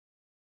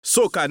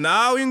Soca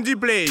now in the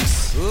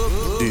place.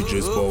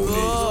 DJ's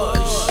Bonnie.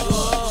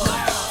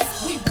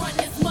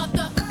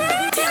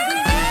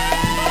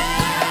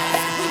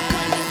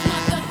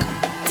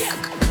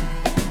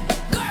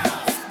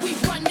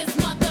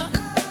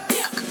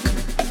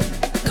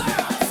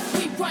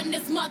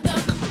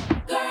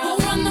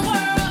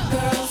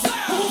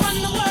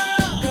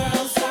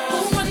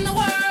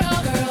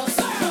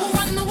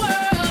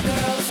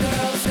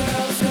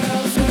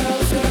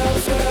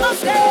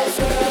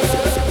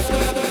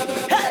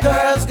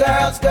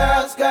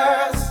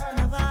 Girls,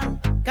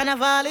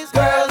 Carnival is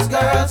girls,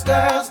 girls,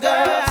 girls,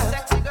 girls.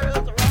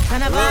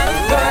 Carnival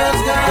is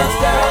girls, girls,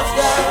 girls,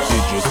 girls.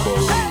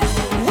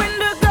 When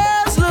the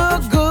girls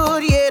look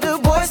good, yeah, the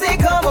boys they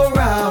come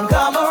around,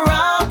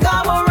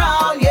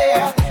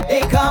 yeah,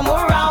 they come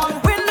around.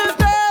 When the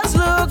girls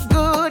look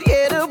good,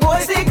 yeah, the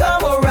boys they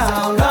come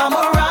around,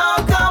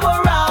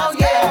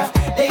 yeah,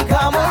 they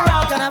come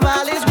around.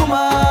 Carnival is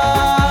woman,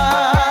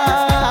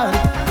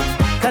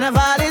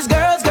 Carnival is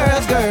girls,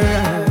 girls, girls.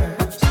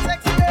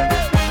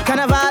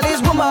 Carnival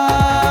is woman.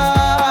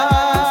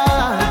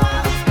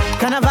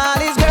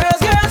 Carnival is girls,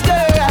 girls,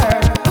 girls.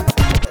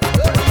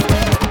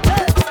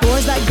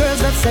 Boys like girls,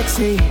 that's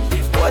sexy.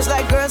 Boys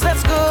like girls,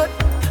 that's good.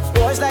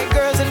 Boys like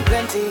girls in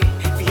plenty.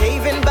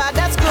 Behaving bad,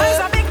 that's good.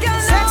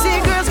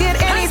 Sexy girls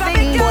get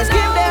anything. Boys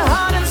give their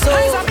heart and soul.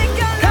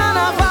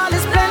 Carnival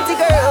is plenty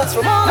girls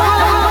from all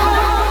over.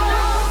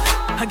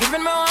 I'm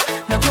giving more,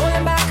 not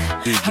holding back.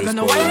 I'm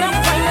gonna wind up,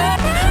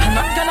 I'm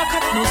not gonna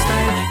cut no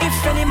style.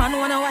 If any man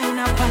wanna wind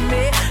up on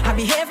me, I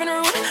behaving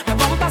rude, my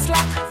bumper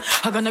slack.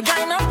 I'm gonna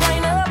grind up,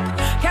 grind up.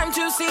 Can't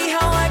you see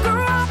how I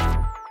grew up?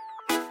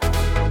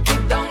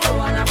 Keep down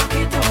low and I rock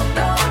it up.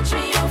 Don't watch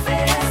me your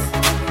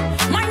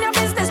face. Mind your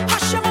business,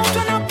 push your mouth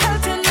when I'm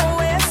pelting your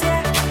waist,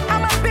 yeah.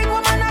 I'm a big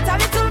woman, not a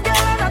little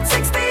girl, I'm not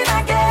 16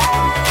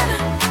 again.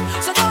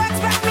 So don't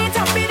expect me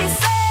to be the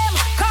same,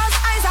 cause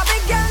I's a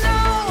big girl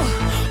now.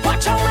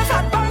 Watch how my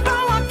fat bumper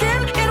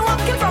walking, in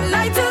walking from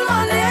night till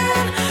morning.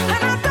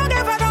 And I don't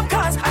give a damn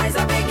cause I's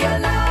a big girl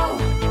now.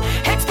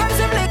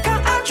 Expensive liquor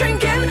I'm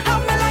drinking,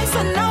 have my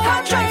license now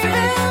I'm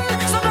driving.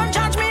 So don't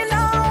judge me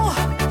now.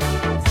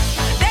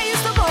 They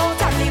used to go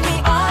out and leave me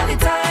all the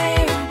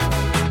time.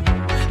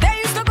 They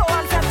used to go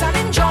on fete and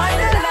enjoy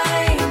the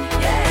line.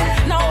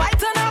 Yeah. Now I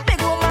turn a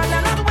big woman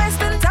and not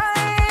wasting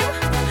time.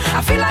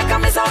 I feel like I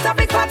miss out a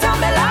big part of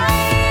my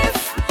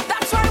life.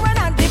 That's why when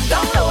I dip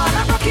down low and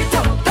I rock it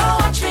up, don't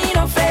watch me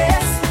no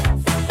face.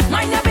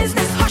 Mind your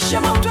business, hush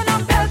your mouth when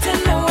I'm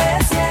belting the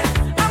waist, yeah.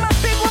 I'm a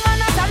big woman,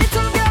 not a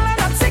little girl,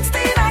 and I'm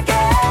 16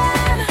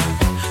 again.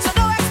 So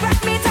don't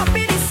expect me to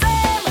be the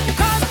same,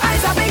 cause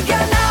I's a big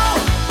girl now.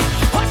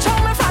 Watch how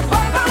my fat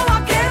bumper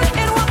walking,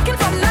 in walking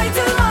from night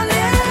till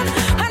morning.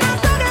 And I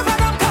don't give a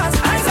damn cause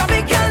I's a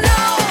big girl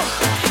now.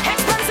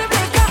 Expensive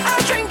liquor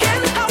I'm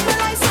drinking, have my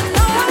license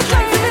now I'm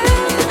driving.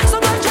 So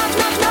don't judge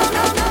me now,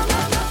 no, no,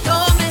 no.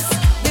 Don't miss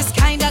this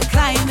kind of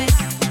climate.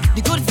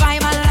 The good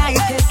vibe, I like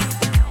it.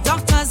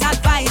 Doctors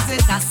advise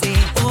it, I say,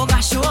 oh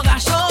gosh,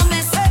 don't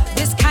miss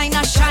this kind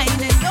of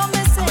shining. Don't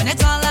miss it. When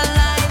it all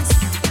aligns,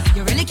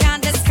 you really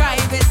can't describe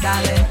it,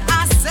 darling.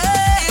 I say,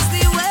 it's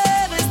the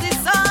wave, it's the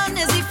sun,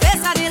 it's the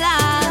face of the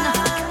land.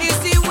 It's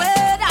the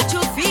way that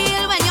you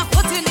feel when you're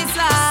put in the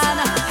sun.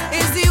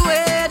 It's the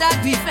way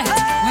that we feel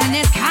when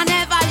it's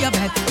carnival, you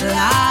bet,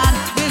 lad.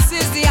 This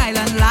is the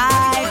island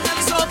life.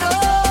 So go,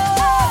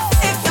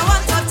 if you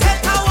want to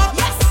take a walk,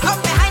 yes, come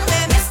behind me,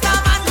 Mr.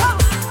 Man, come.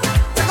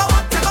 Take a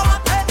walk, take a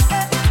walk,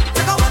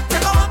 take a walk,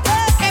 take a walk.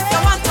 If you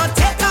want to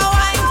take a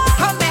wine,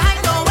 come behind,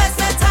 don't waste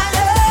the time.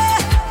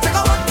 Take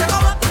a walk, take a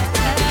walk,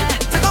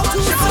 take a walk.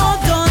 So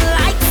don't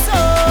like so.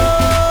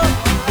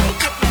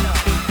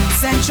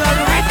 Central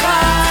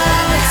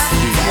Records.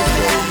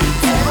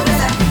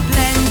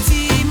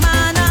 Plenty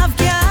man of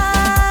girl,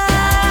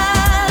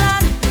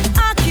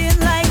 acting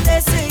like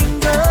they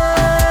single.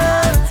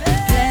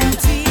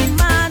 Plenty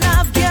man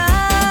of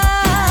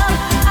girl,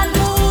 and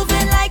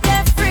moving like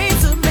they're free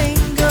to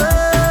mingle.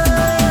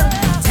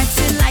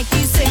 Texting like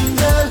he's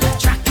single,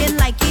 tracking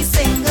like he's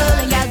single,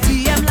 and y'all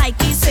DM like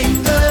he's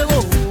single.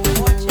 Whoa.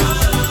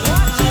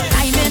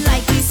 Timing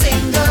like he's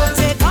single,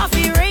 take off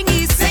the ring,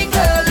 he's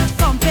single,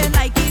 thumping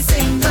like he's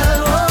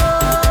single. Whoa.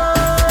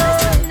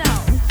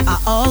 I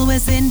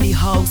always in the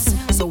house,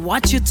 so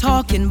what you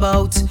talking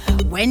about?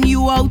 When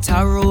you out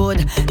a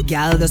road,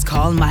 gal just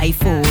call my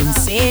phone,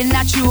 saying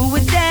that you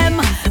with them,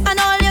 and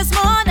all your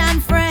more than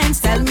friends.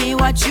 Tell me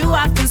what you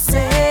have to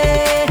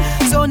say.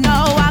 So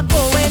now I'm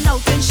going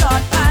out in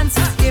short pants,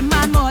 give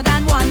man more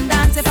than one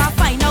dance if I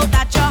find out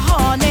that you're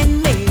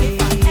horning me.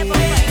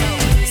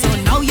 So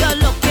now you're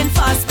looking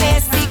for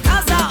space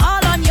because I'm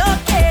all on your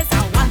case.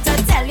 I want to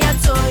tell you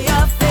to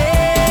your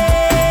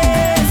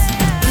face.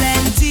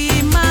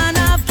 Plenty man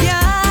of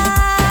girl,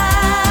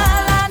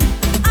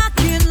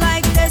 acting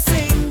like they're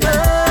single.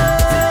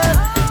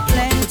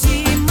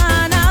 Plenty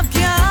man of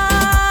girl,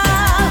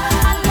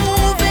 and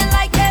moving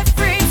like they're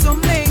free to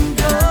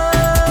mingle.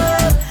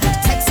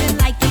 Texting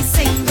like he's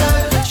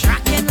single,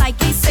 tracking like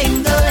he's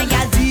single, and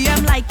y'all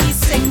DM like he's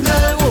single.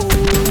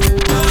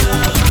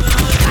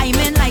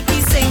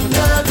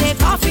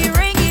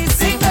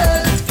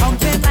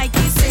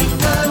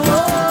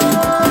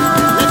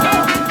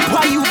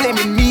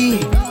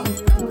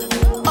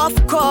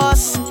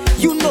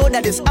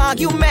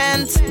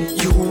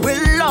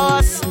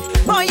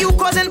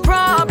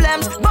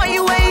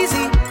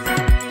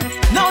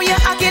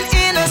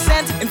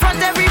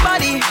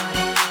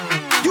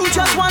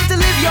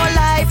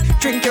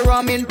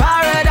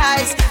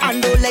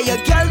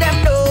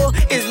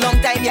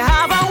 claim you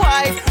have a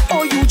wife,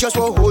 or you just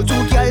will hold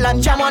two girl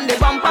and jam on the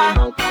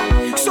bumper.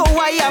 So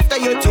why after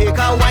you take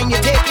her wine, you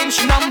taking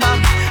she number?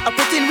 I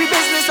putting we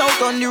business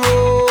out on the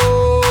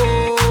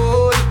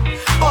road.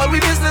 All we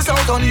business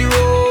out on the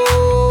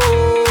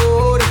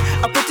road.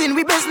 I putting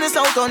we business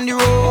out on the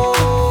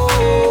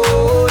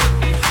road.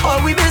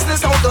 All we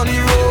business out on the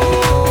road.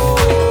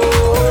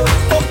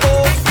 Oh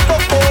oh,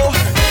 oh oh.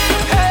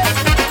 Hey,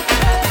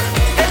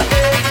 hey,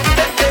 hey,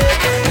 hey,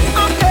 hey.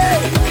 Okay.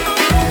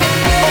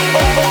 Oh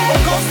oh oh.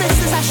 'Cause this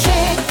is a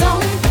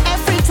shakedown,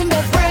 everything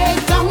will break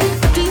down.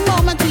 The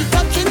moment we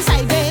touch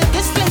inside it,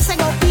 this place ain't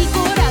gonna be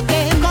good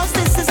again. 'Cause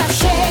this is a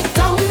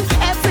shakedown,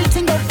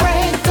 everything will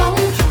break down.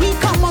 We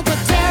come out to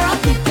tear up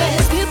the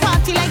place, we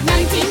party like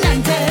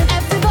 1990.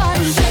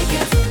 Everybody shake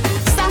it,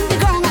 stand the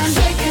ground and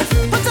shake it.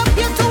 Put up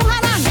your two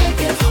hands and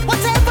shake it.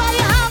 Whatever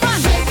you have and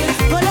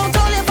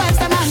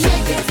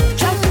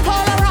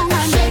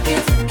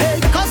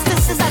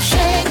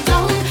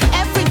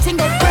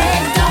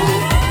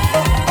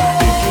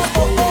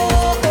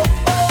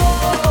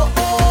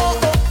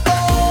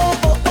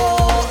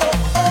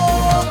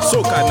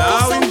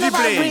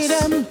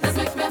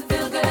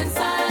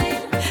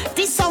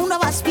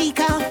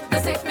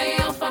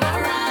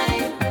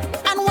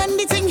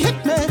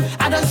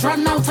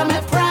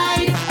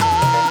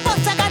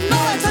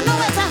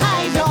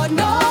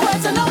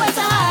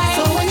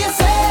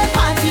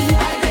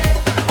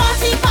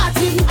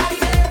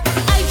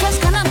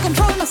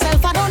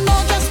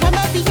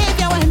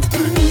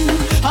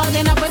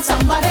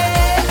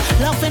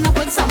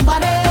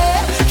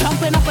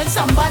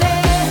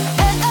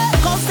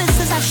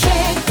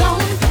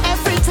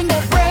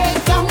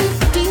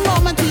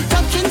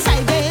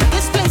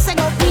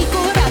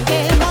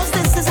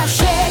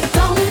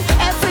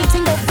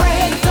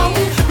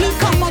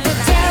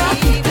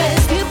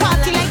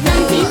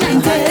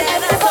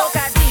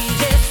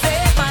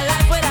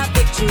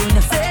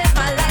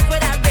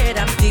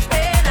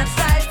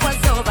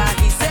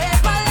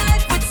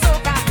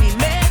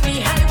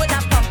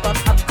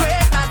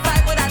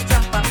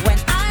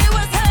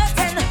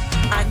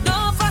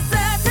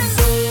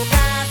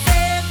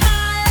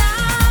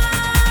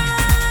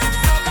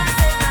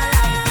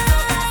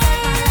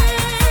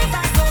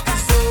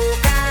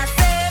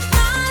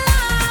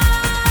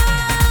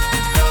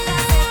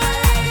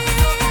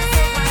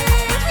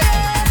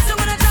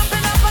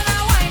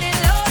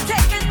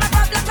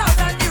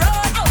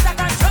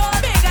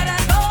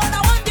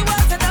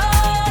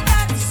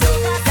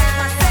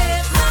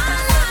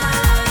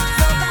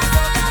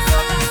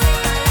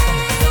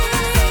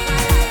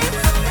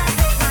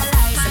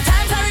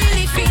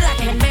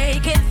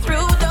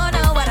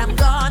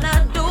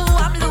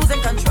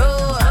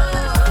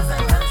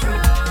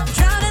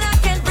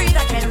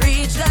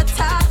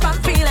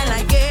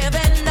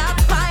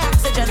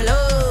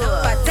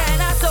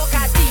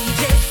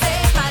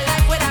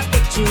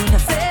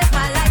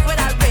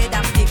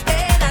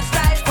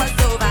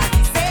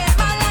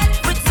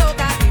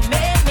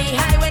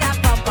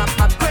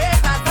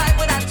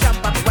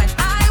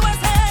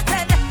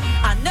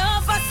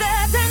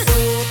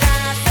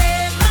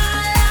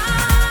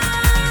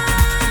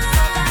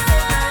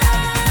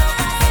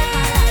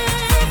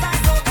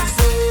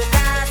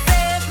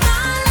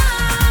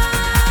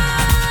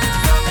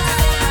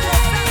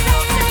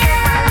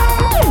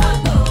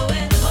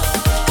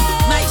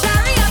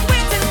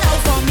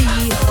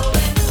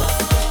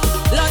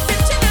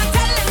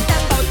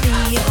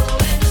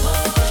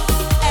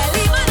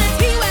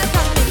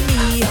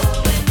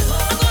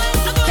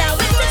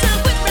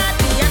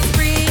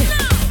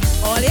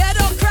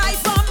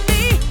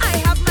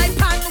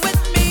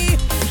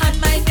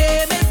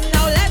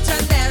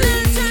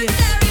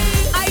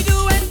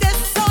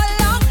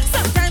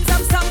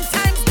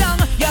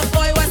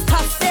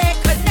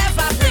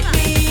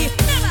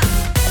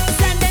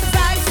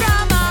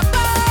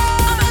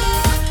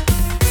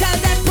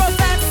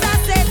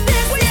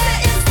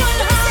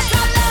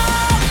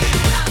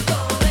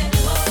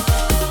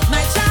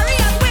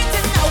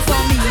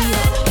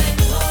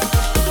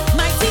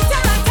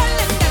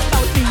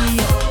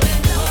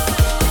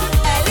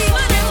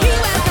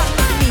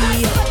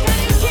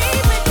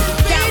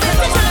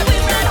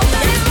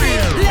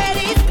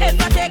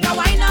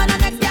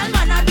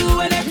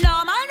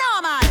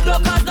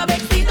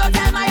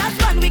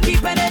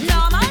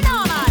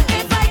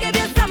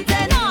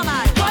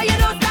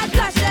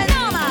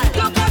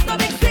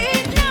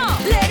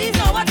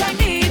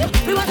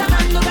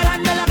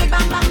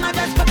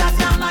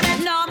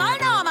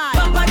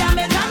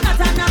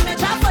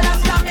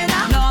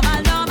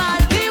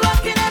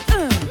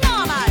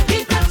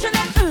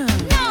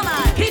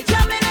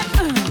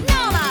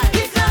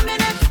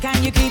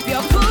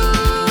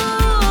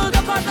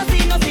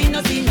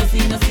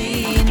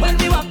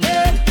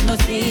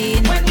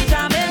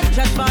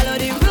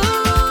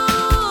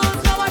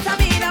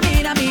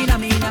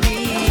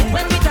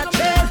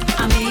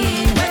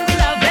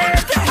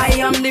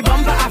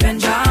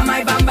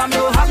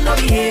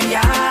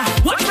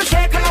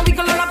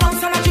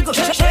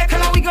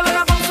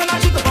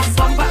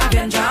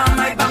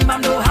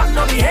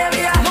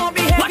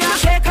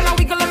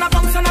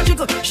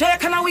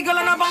shake and a wiggle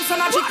and a bounce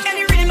and a jig.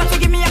 Any rhythm that you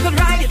give me, I could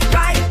ride it,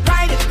 ride it,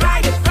 ride it,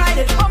 ride it, ride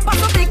it. Bumper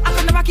so big, I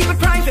could never keep it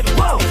private.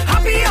 Whoa,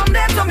 happy I'm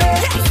there to me.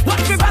 Yes.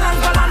 Watch me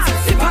balance, balance,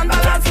 sip and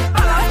balance,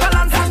 balance,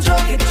 balance and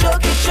choke it,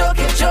 choke it,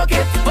 choke it, choke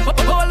it.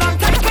 Hold on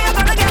tight, me I'm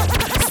gonna get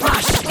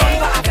smash.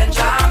 Bumper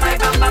Avenger, my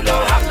bamba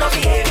don't have no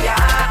behavior.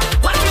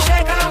 Watch me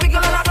shake and a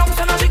wiggle and a bounce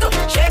and a jiggle.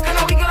 Shake and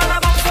a wiggle and a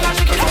bounce and a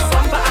jiggle.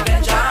 Bumper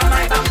Avenger,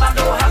 my bamba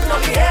don't have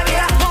no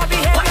behavior.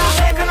 Watch me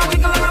shake and a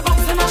wiggle and a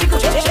bounce and a jiggle.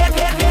 Shake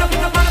it, wiggle,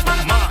 wiggle, bang,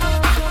 bang.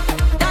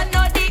 Don't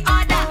know the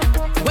order.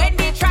 When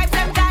the tribes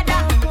them gather,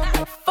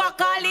 fuck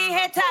all the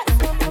haters.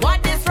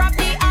 Want disrupt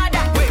the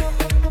order.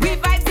 We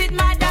vibes it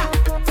madder.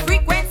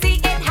 Frequency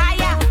it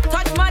higher.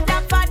 Touch mother,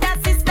 father,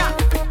 sister,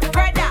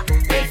 brother,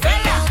 big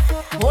fella.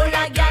 Hold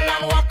a gal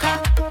and waka,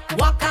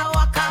 waka,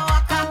 waka,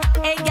 waka.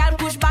 Hey gal,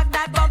 push back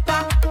that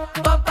bumper,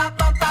 bumper,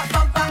 bumper,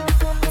 bumper.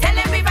 Tell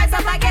them we vibes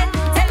up again.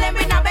 Tell them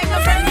we not beg no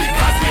friend.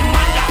 Cause we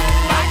madder,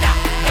 madder.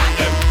 Got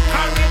them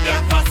carry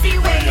their pussy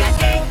way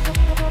again.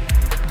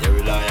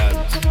 Terri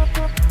Lyons.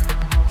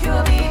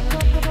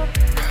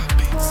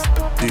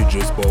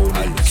 DJ's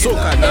Bownie.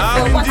 Soca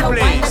now in the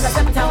place.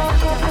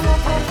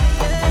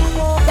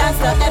 Dance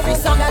to every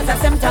song as a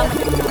symptom.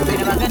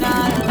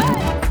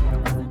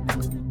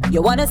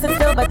 You wanna sit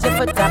still, but your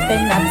foot up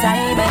in that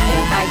time, and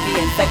you might be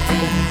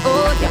infected.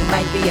 Oh, you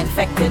might be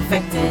infected.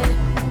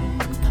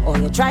 Oh,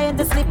 you're trying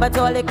to sleep, but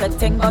all you could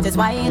think about is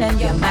wine, and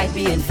you might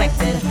be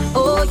infected.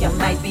 Oh, you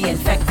might be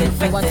infected.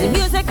 Once the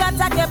music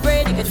attack your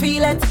brain, you can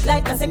feel it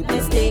like a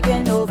sickness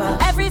taking over.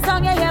 Every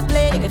song you hear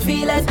play, you can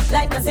feel it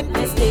like a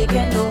sickness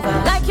taking over.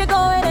 Like you're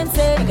going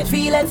insane, you can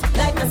feel it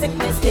like a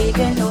sickness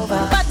taking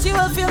over. But you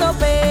will feel no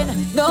pain,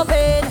 no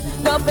pain,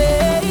 no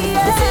pain.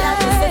 Yeah. They say that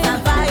this is a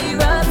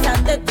virus,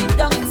 and that deep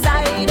down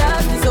inside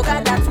us, the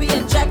soca that we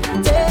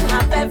injected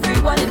have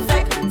everyone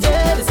infected.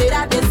 They say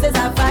that this is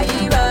a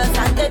virus,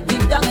 and that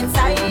deep down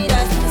inside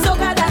us,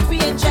 soca that we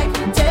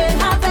injected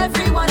have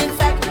everyone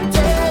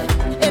infected.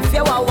 If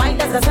you want wine,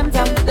 that's a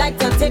symptom. Like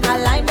to take a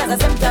line, that's a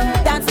symptom.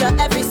 Dance to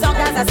every song,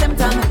 that's a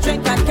symptom.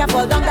 Drink and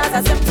fall down, that's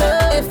a symptom.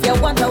 If you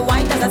want to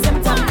wine, that's a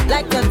symptom.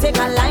 Like to take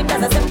a line,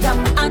 that's a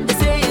symptom. And they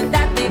saying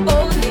that the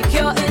only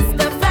cure is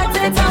the fat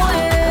it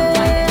away.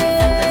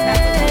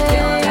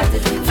 Fat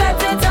it away.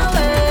 Fat it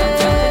away.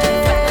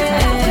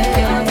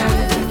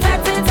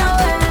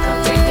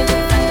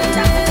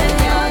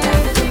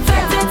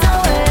 Fat it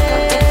away.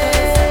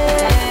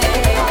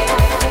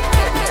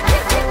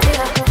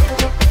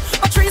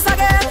 Patrice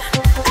again.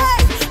 Hey,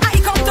 I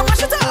come to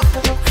mash it up.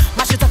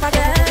 Mash it up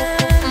again.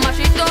 Mash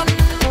it up.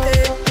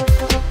 Hey.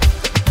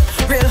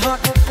 Real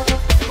hot.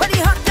 Where the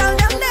hot girl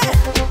them there?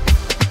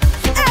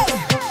 Hey.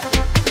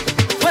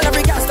 Well,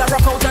 every girl start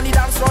rock out on the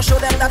dance floor. Show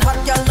them that hot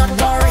girl not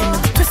boring.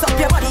 Twist up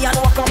your body and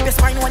walk up your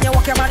spine. When you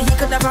walk your man, he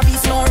could never be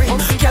snoring.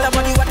 Girl, your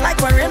body wet like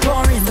when rain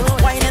pouring.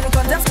 Wine and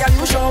contest, girl,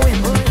 you showing.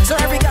 So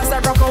every girl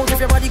start rock out if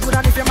your body good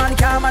and if your man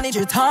can't manage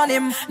it on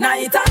him.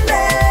 Night and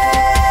day.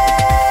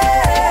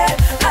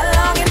 I'm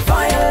longing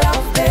for your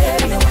love,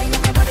 baby. Wine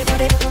up your body,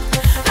 body.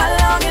 I'm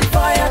longing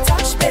for your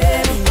touch,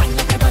 baby. Wine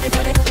up your body,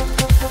 body.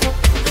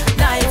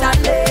 Night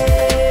and day.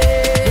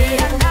 Day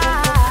and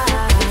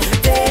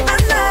night. Day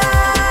and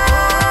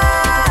night.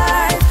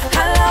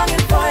 I'm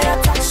longing for your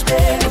touch,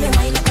 baby.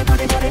 Wine up your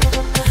body, body.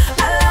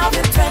 I love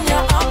it when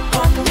you're up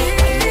on me.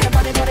 Your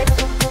body, body.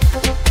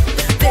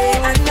 Day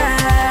and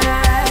night.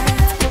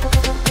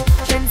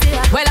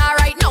 Well,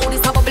 alright now,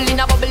 this a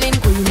bubbling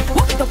queen.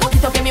 Walk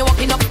it up, yeah, me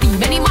walking up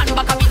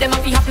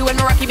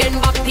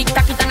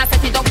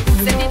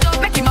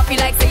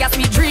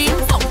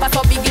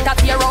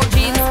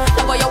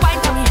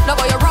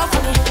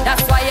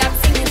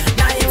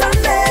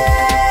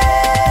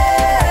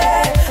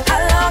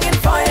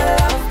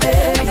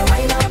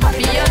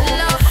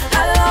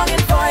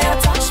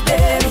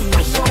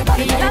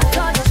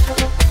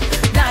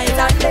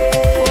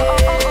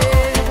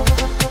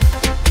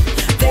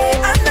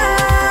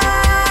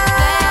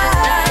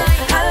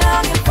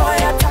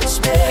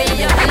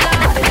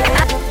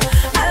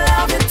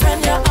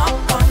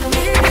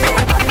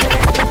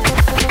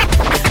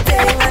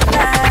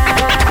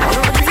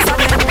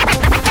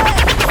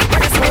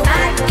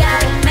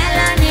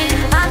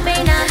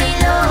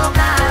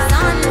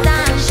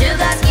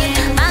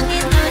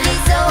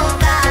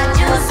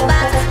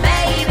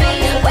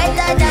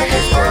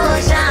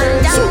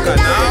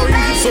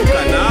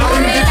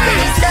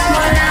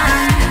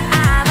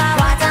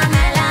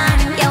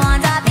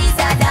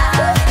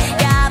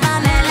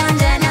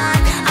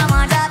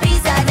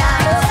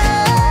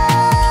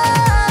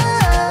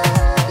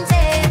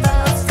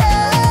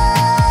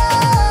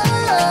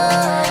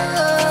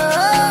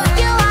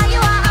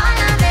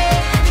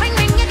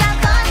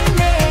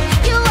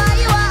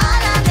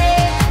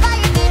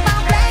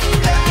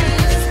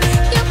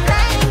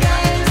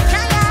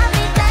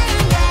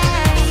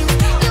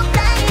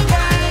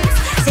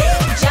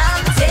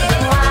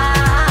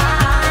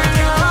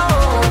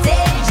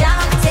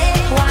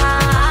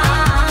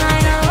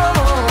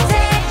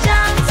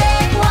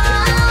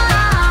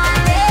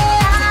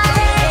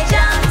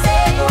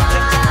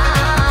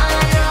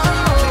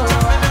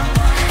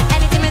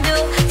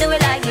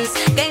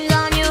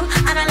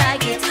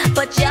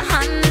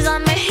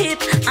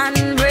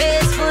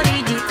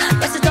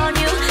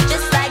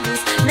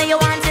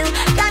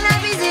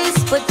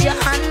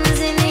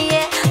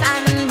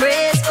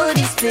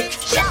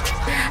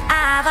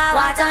have a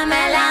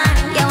watermelon.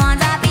 You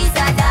want a piece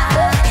of that?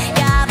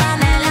 You have a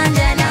melon,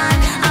 Janan.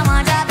 I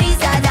want a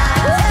piece of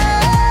that.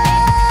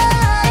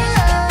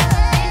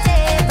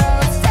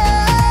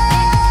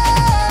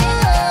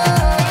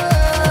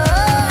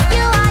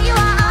 You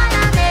are all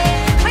of me.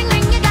 Ring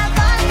ring, you got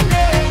calling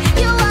me.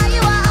 You are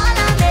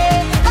all of me.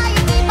 Why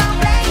you keep on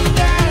playing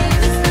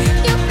games?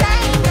 You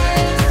playing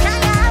games. Now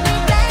you have me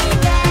playing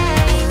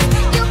games.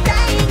 You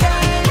playing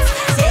games.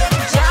 Take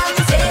jump,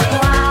 take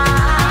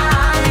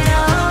wine,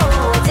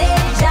 oh.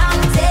 Take jump,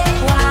 take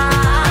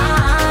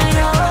wine,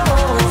 oh.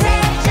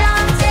 Take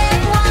jump,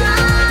 take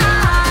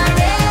wine,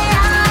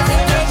 yeah.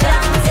 Take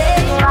jump,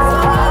 take wine.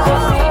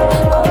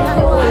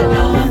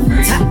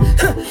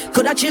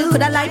 Coulda chill,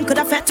 coulda lime,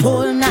 coulda fat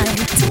whole night.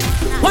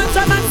 Once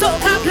I'm at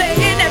soca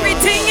playing,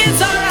 everything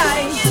is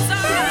alright.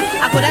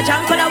 I coulda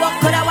jump, coulda walk,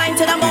 coulda wine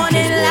till the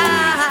morning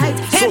light.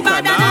 Hey, Soca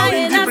bad and now I in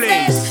in the a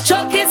place. stage,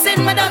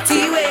 showcasing my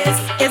dirty ways.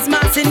 It's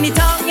mass in me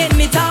tongue, in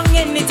me tongue,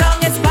 in me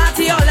tongue. It's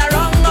party all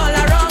around, all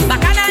around.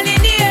 Bacchanal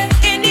in the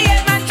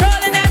air, man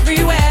trolling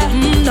everywhere.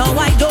 No,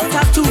 I don't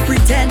have to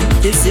pretend.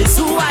 This is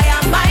who I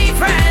am, my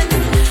friend.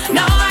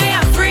 Now I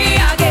am free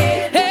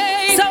again.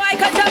 Hey, so I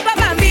can jump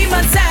up and be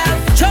myself.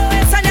 Show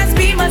it and just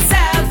be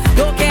myself.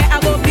 Don't care, I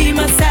go be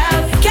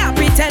myself. Can't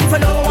pretend for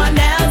no one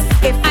else.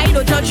 If I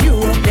don't judge you,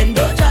 then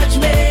don't judge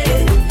me.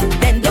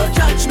 Then don't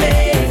judge me.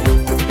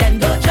 Then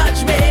don't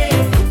judge me.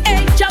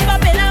 Hey, jump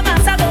up in a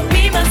mass, I go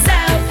be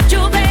myself.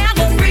 Juve, I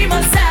go free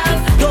myself.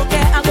 Don't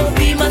care, I go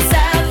be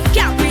myself.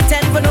 Can't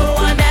pretend for no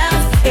one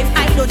else. If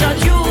I don't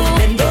judge you,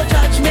 then don't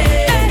judge me.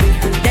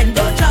 Then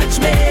don't judge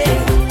me.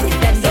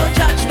 Then don't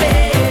judge me.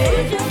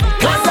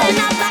 Cause when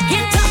I back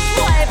it up,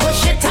 boy,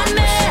 push it on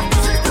me.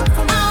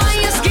 Oh,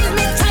 you squeeze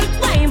me tight,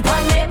 wine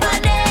pon me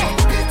body.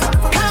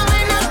 Cause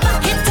when I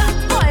back it up,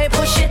 boy,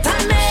 push it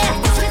on me.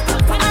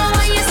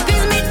 Oh, you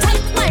squeeze me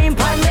tight, wine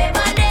pon me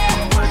body.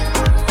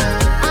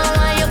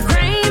 Oh, you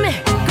grind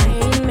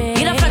me.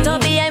 You the front or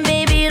behind,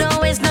 baby, you don't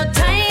waste no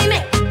time.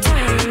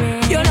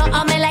 You know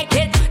how me like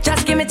it,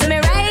 just give it to me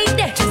right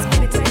there.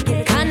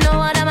 Can't no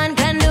other man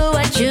can do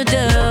what you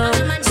do.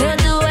 So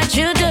do what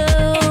you do.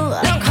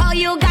 Look how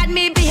you got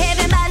me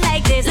behaving bad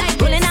like this.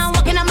 Pulling and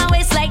walking on my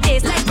waist like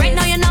this. Right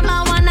now you're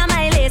number one on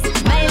my list.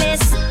 My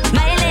list,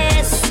 my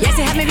list. Yes,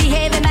 you have me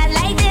behaving bad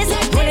like this.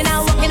 Pulling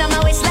and walking on my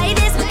waist like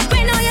this.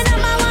 Right now you're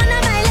number one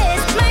on my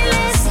list. My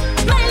list,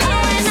 my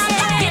list. When I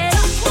back it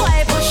up, boy,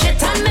 push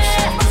it on me.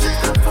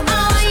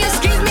 Oh, you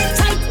squeeze me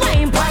tight,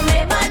 wine pon me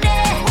body.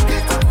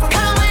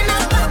 Cause when I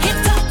back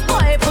it up,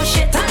 boy, push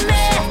it on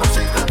me.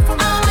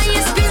 Oh,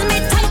 you squeeze me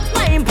tight,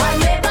 wine pon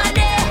me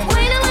body.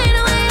 Wine up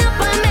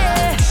on me.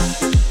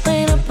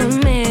 Wine up on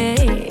me.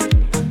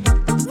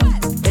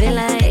 Pretty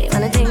like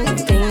wanna ding,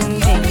 ding,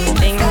 ding,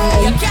 ding.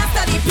 You can't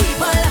study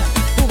people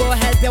who go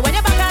help you when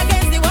you're back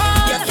against the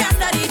wall. You can't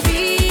study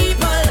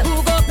people who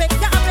go pick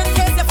you up in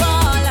case you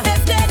fall.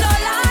 If they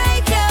don't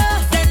like you,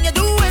 then you're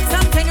doing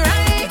something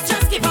right.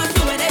 Just keep on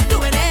doing it,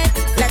 doing it.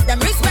 Let them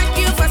respect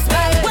you for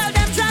swag. Well,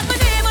 them drop my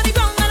name on the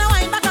ground and I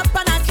wind back up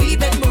and I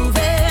keep it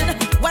moving.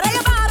 Whether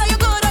you're bad or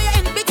you're good or you're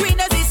in between,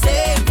 there's the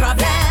same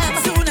problem.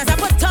 Soon as I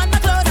put on my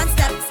clothes and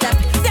step,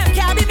 them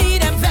can't be me,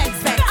 them vex.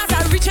 As I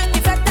reach in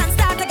the fete and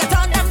start to get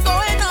on, them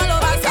going all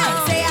over. Some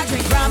say I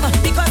drink rum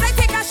because I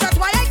take a shot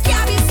while I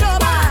can't be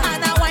sober.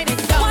 And I wind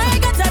it down. Why I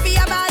got to be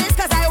about it?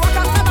 Cause I walk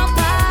up the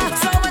bumper.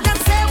 So when them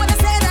say, when I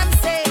say them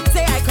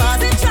say I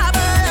causing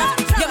trouble.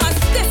 You must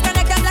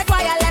disconnect them like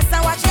wireless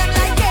and watch them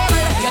like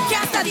cable. You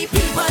can't study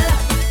people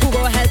who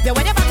go help you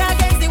when you're back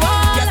against the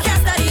wall. You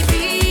can't study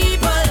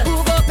people who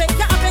go pick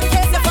you up in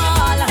case you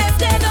fall. If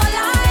they don't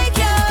like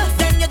you,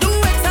 then you're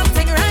doing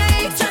something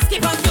right. Just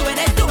keep on doing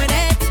it, doing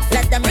it.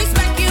 Let them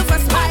respect you for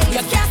swag.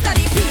 You can't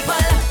study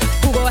people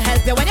who go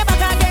help you when you're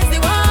back against the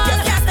wall. You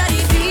can't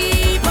study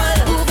people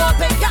who go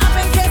pick you up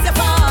in case you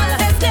fall.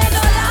 If they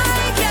don't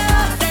like you,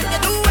 then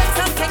you're doing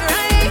something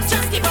right.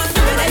 Just keep on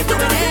doing it,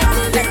 doing it.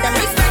 Let them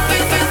respect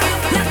you.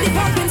 Let the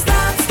pumping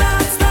start,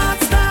 start, start,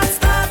 start,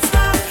 start,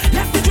 start.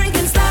 Let the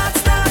drinking start,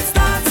 start,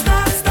 start,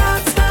 start,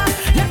 start, start.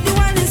 Let the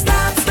whining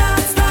start,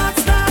 start, start,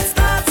 start,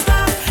 start,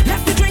 start. Let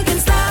the drinking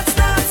start,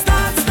 start,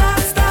 start,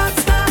 start, start,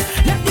 start.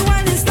 Let the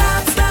whining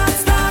start, start,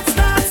 start,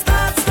 start,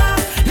 start, start.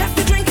 Let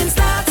the drinking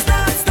start,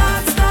 start,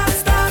 start, start,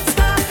 start,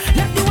 start.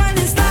 Let the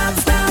whining start,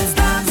 start,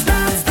 start,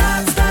 start,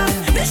 start, start.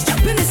 This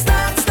jumping is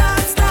start,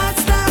 start, start,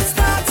 start,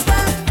 start,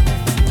 start.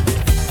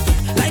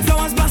 Like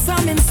flowers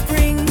blossom in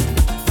spring.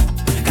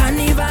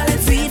 Carnival,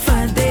 it's sweet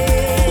for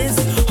days.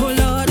 Oh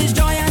Lord, it's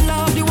joy and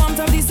love, the warmth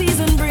of the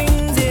season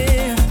brings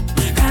it.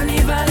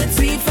 Carnival, it's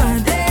sweet for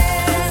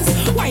days.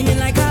 Whining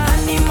like an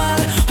animal.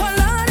 Oh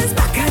Lord, it's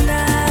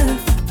bacchanal.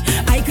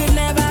 I could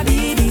never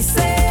be the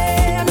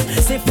same.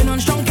 Sipping on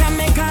strong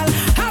chemical.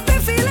 I've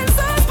been feeling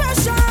so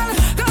special.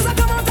 Cause I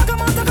come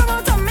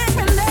out to make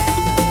me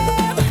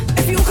live.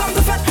 If you come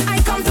to fete,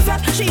 I come to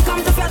fete. She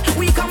come to fete,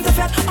 we come to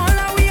fete. All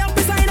our way up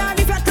beside her,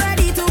 the fete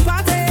ready to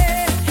party.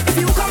 If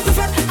you come to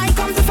fete, I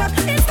come to fete.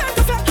 It's time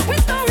to fete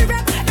with no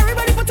regret.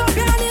 Everybody put up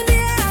your hand in the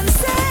air and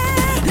say,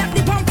 let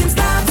the pumpkin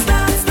start,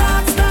 start,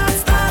 start, start,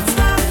 start,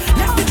 start.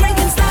 Let the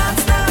drinking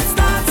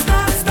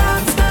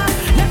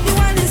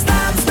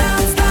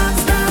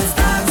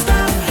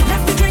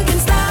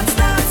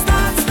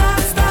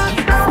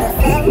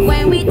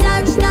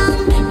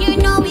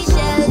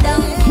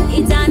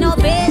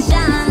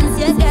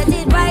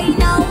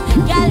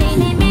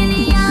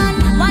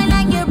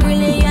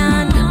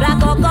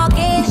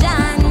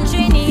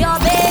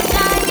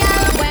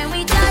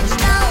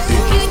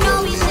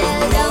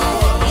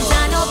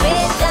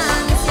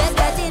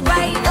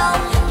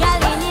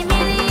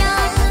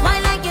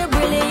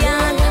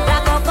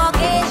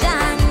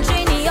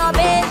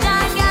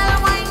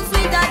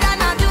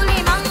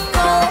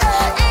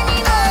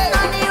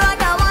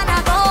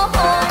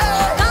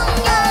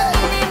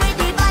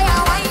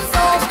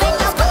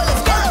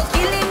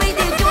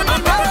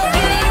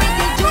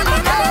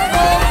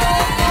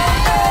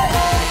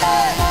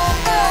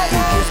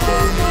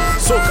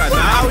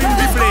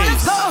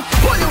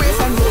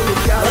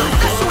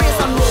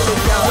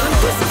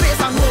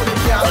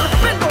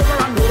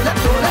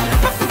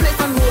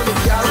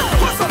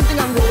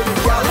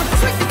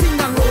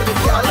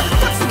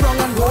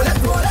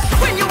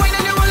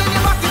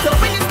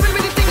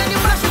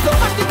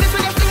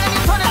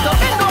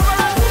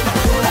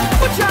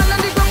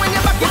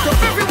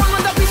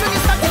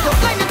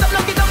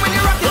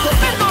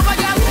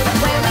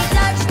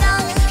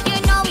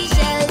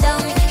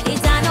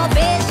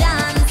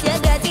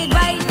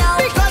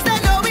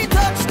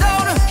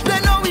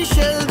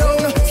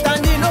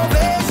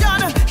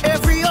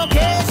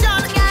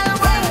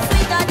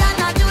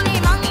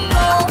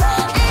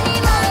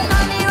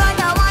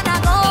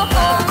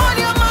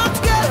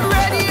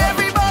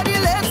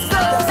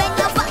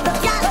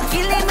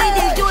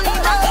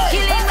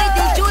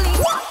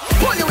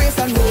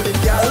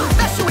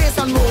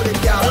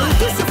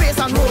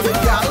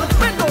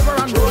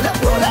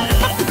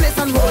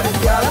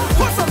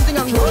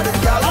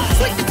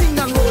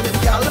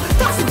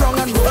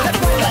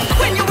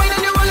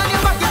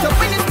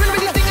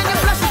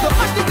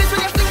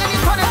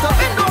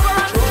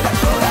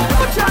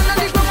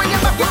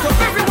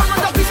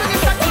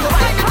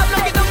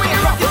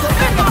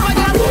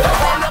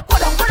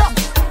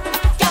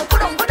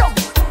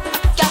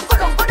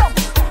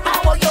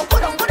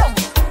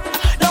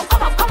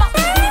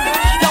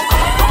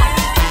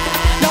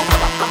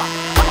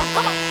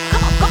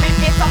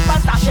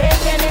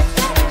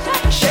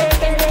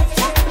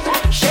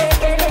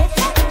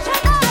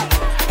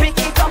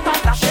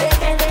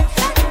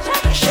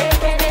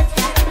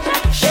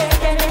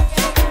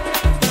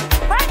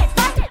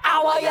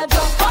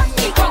drop on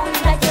the ground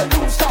like you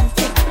lose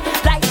something.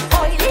 Like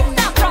oil in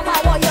a drum,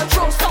 I want you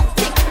throw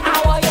something.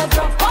 I want you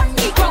drop on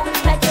the ground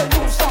like you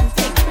lose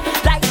something.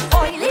 Like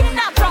oil in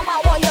a drum,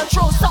 I want you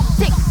throw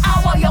something.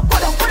 I want you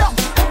put on,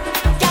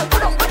 girl,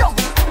 put on,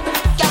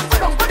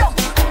 girl, put on.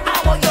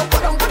 I want you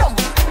put on.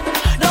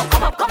 Now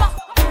come up.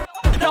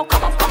 Now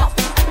come up.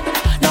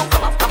 Now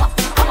come up.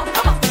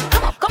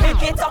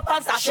 Pick it up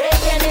and start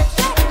shaking it.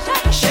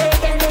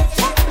 Shaking it.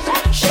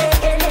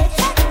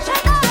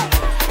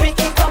 Pick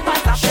it up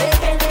and start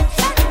shaking it.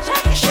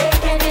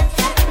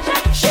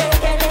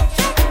 Shaking it.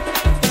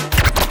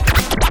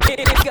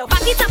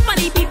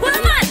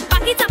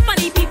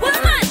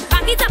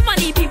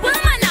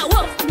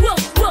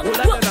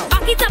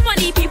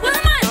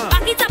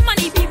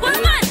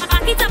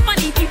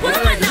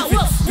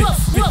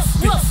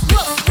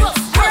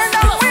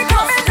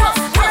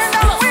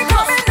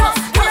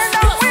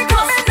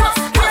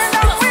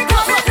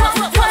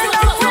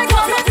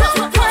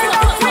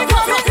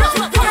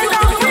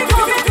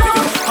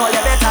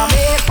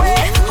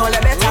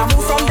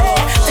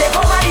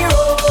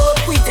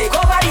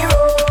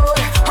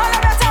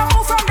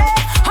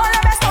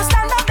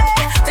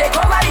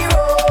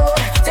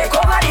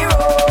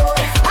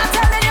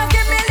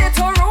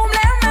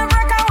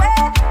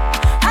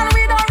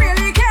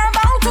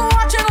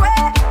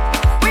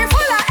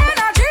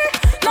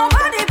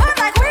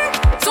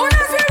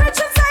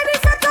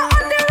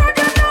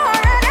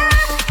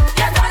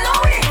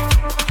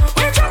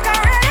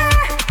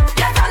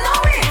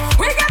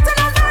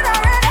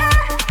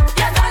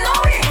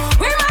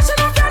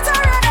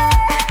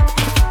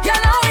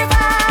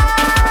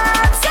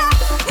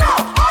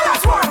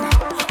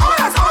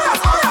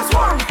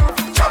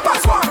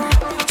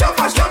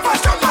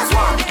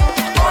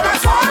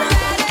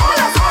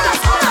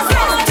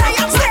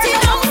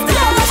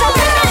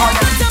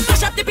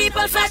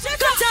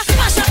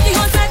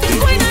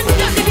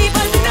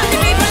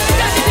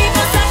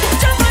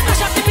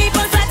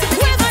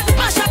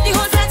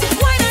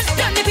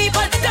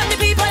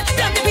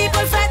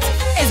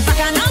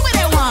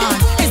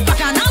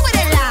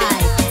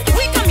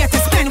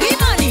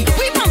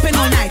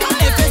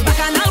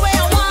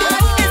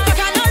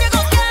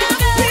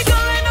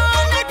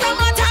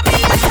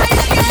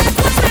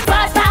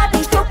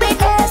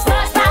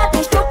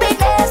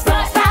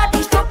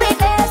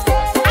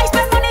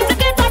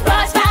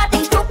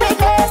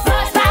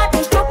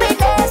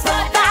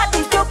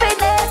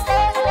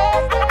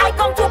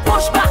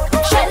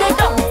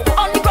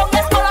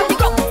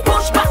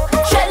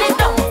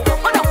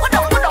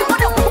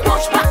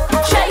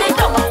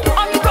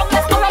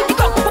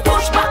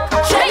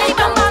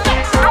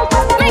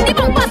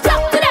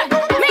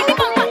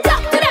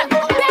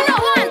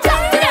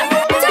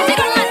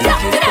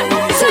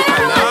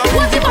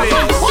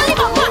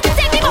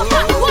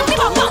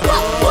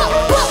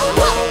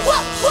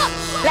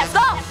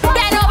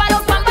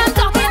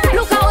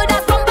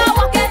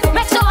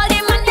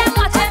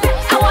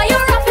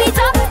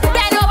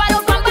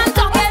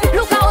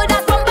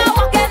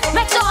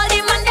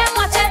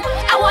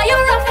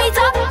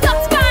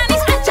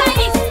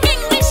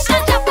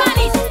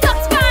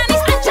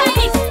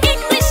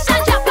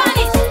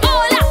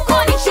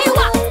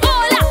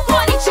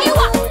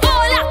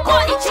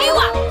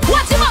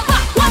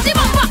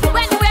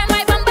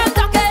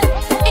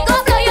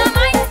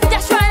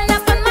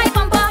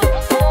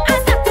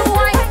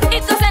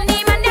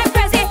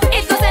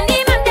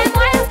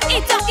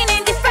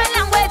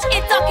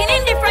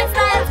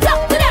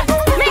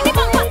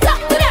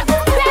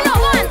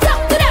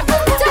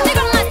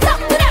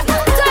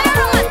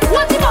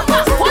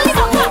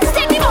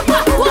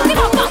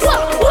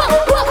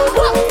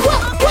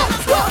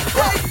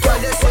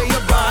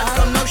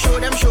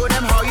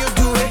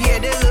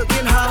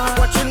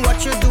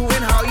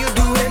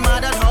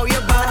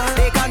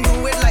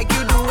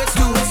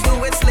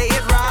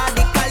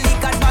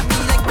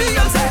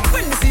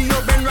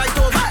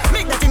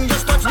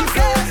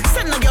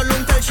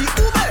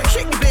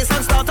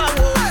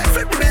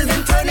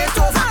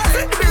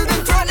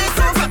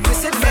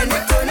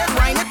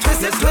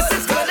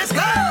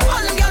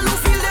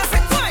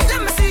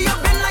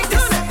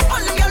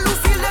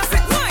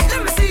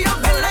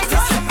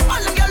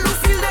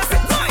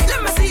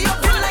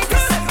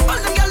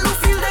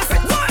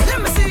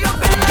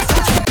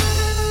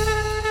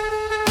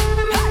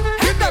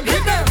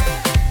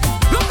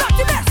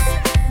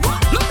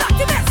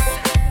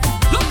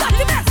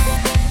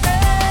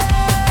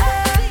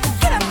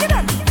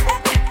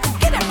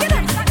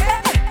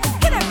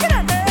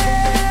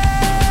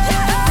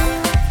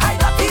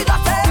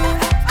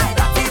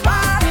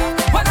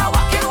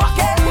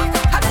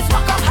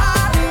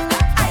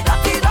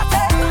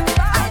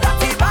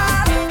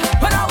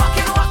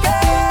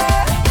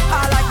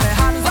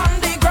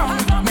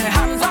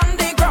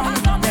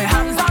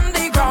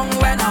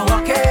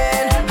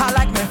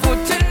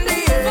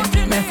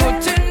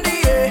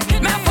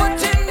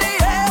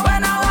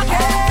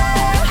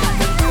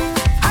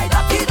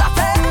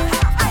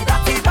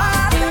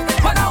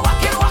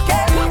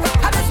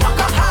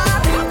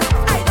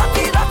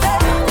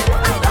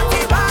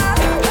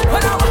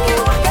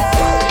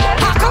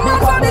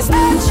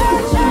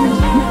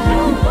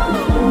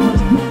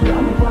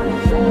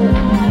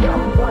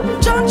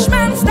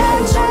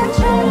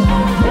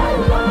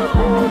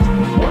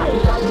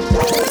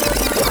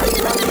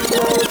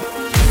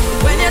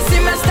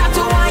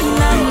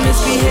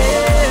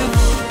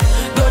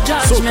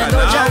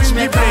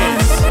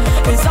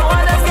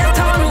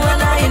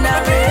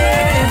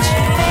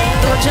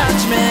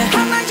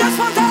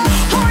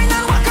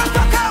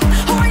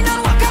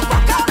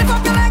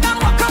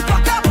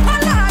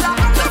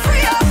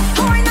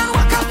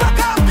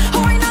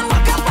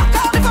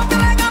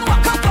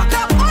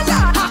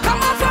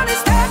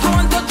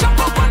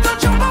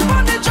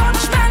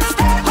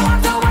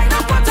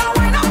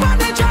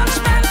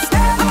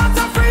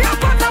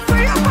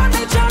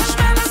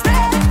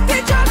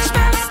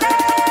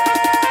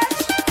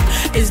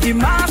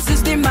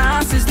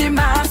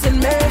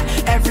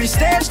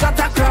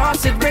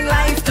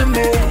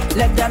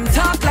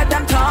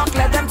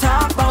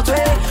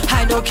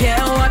 don't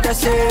care what they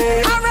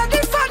say. I'm ready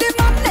for the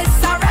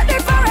madness, I'm ready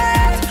for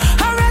it.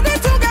 I'm ready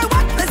to get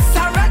wetness,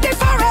 I'm ready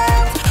for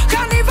it.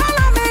 Carnival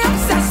and me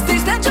obsessed,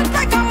 this they just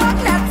like a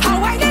magnet.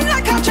 I'm whining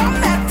like a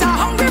jumpnet, I'm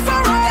hungry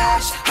for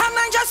it. And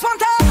I just want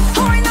to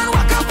wine and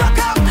walk up,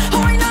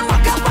 wine and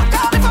walk up,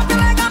 if I feel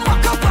like I'm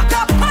walk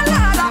up, my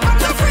lad, I'm going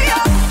to free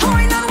up.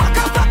 Wine and walk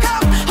up,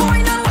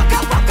 wine and walk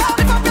up,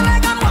 if I feel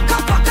like I'm walk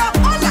up,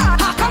 oh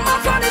lad, I come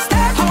up on the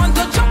step. I want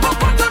to jump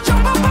up on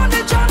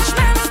the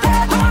judgment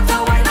step. I want to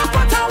wine up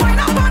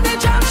on the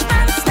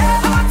judgment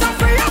step. I want to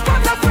free up on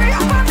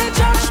the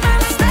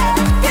judgment step.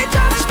 The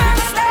judgment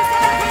step.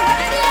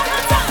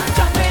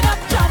 Jumping up,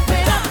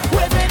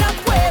 waving up,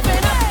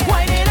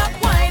 winding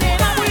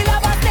up, we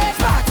love a stage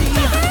party.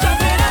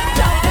 Jumping up,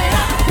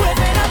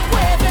 waving up,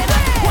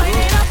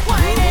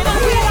 winding up,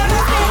 we love a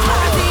stage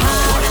party.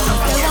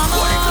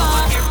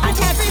 And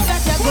every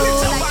better go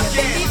like a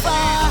baby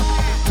bar.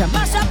 To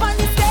mash up on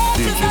the stage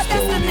is our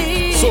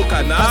destiny. Soca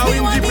now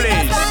in the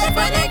place.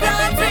 For the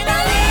grand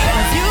finale.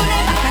 'Cause you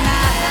name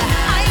bacchanal,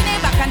 I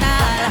name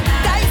bacchanal.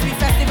 That is the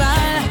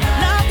festival,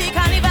 now the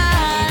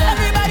carnival.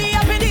 Everybody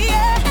up in the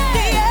air,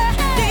 the air,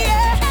 the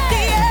air,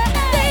 the air,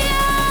 the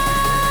air.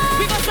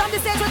 We go from the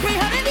stage with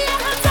 300 the air.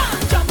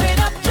 Jumping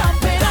up,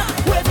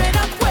 waving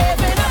up,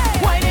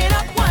 winding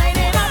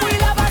up, we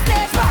love a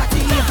stage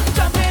party.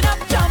 Jumping up,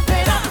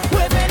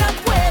 waving up,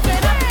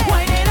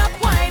 winding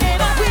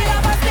up, we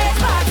love a stage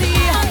party.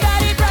 Under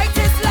the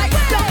brightest light,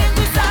 down in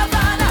the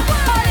savannah,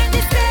 all in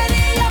the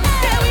stadium,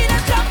 there we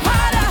not jump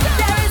harder.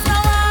 There is no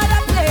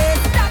other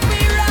place that we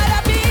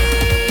rather be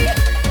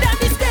than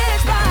the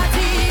stage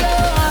party.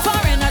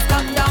 Foreigners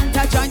come down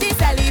to join the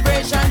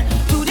celebration.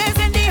 2 days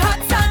in the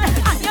hot sun,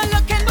 and you're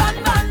looking bun.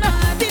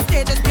 The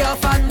stage is pure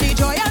fun, the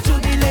joy and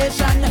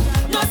jubilation.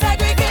 No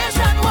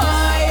segregation,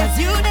 why? 'Cause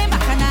you name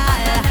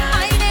bacchanal,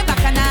 I name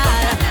bacchanal.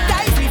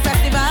 That is the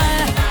festival,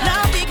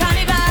 now the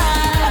carnival.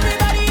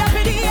 Everybody up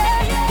in the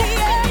air, the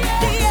air,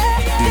 the air,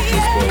 the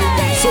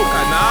air.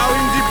 Soca now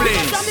in the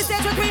place. From the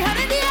stage with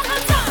 300 the air.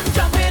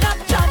 Jumping up,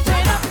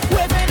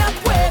 waving up,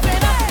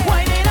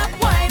 winding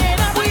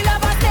up, we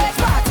love a stage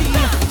party.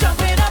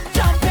 Jumping up,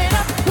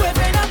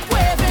 waving up,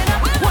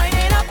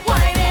 winding up,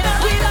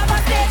 we love a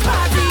stage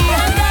party.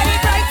 Under the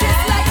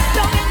brightest lights,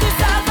 down in the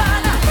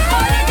savannah,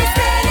 all in the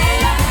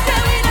stadium,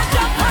 there we not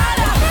jump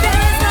harder.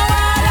 There is no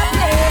other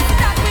place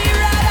that we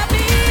rather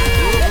be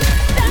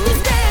than the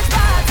stage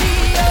party.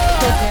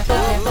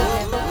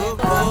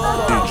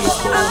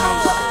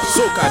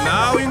 Soca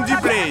now in the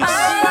place.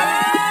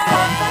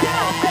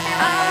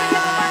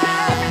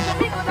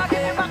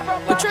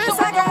 Patrice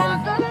again.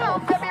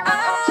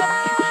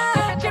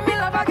 Give me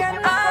love again.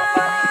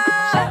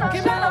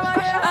 Give me love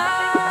again.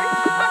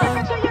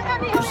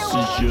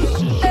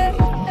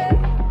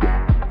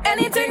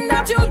 Anything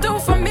that you do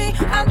for me,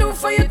 I'll do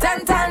for you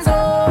 10 times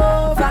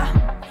over.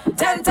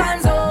 10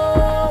 times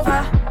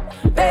over,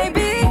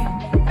 baby.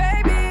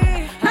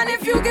 And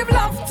if you give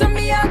love to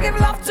me, I'll give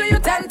love to you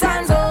 10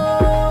 times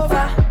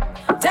over.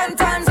 10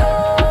 times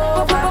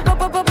over,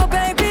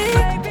 baby.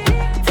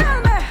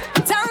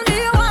 Tell me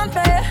you want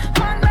me.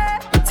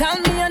 Tell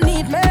me you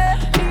need me.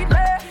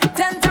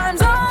 10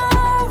 times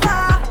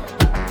over.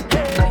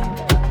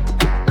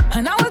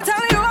 And I will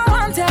tell you I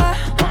want ya.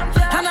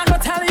 And I will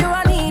tell you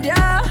I need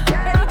ya.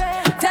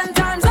 10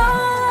 times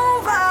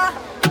over,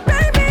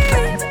 baby.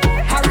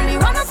 I really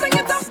wanna sing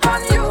it up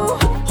on you.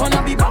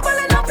 Wanna be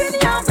bubbling up in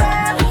your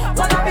bed.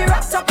 Wanna be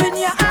wrapped up in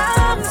your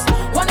arms.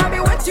 Wanna be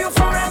with you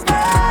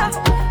forever.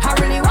 I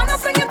really wanna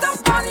sing it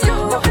up on you.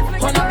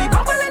 Wanna be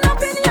bubbling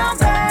up in your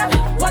bed.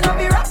 Wanna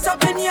be wrapped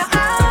up in your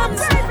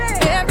arms.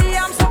 Baby,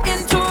 I'm so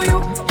into you,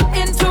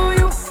 into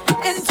you,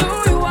 into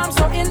you. I'm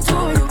so into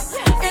you,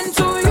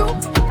 into you,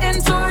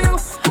 into you.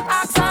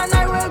 Ask and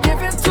I will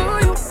give it to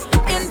you.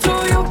 Into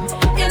you,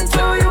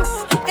 into you,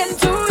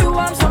 into you.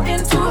 I'm so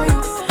into you,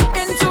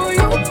 into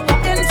you,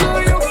 into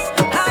you.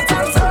 Heart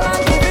and soul,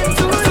 I'll give it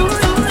to you.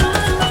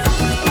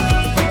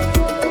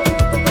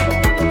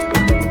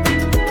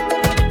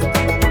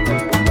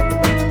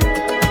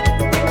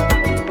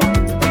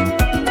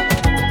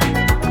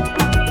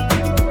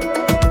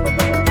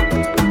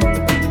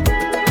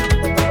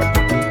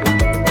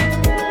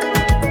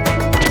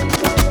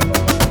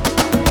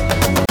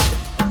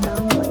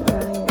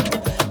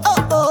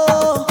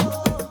 Oh,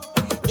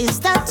 is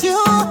that you?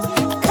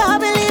 Can't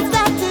believe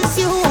that is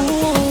you.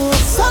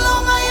 So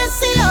long I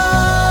see you.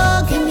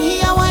 Give me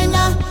a wine,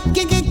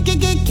 give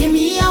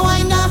me a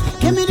wine.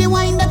 Give me the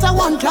wine that I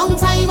want long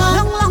time,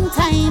 long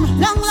time.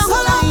 So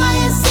long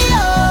I see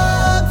you.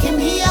 Give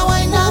me a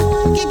wine,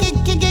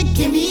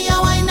 give me a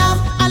wine.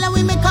 All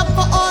we make up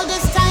for all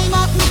this time,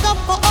 make up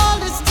for all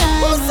this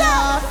time. Who's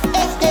that?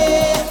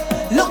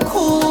 Look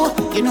who,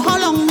 you know how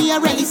long me I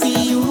really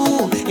see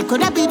you. It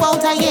could have been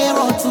about a year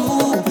or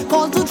two.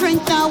 Call to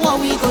drink now, what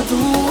we go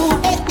do?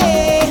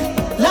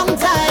 Long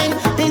time,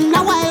 been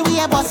a while we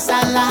a bust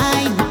a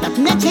line.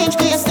 Nothing may change,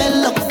 but you still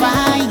look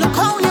fine. Look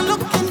how you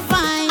looking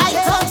fine. I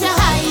thought you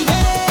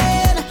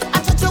hiding, I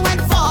thought you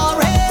went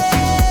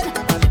foreign.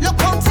 Look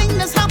how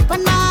things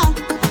happen now.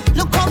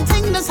 Look how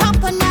things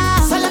happen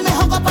now. So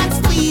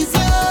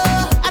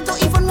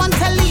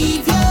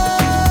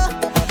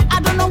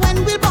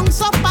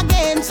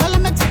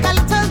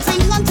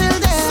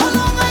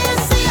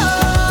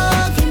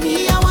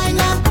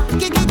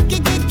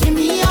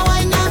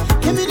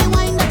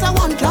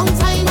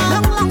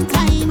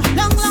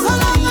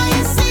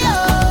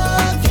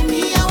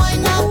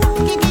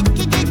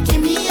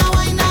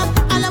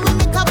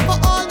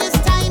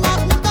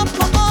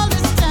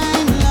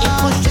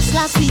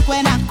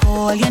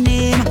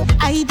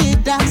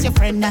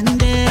friend and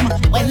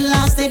them. When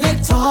last did they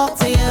talk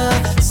to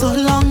you? So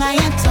long I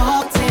ain't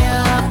talked to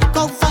you.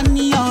 Go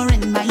funny, you're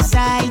in my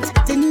sight.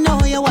 Didn't know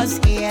you was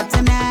here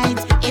tonight.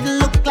 It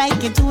looked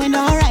like you're doing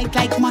alright,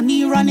 like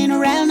money running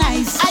real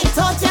nice. I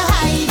thought you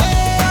hiding, I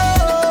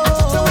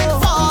thought you went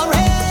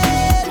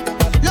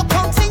foreign. Look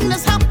how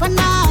things happen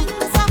now.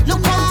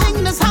 Look how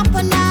things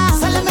happen now.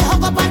 So let me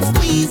hug up and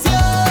squeeze you.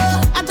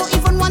 I don't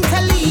even want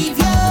to leave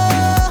you.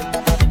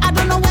 I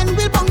don't know when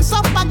we'll bounce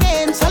up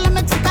again. So let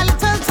me take a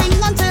little thing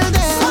until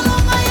then. So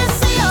long I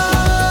see you.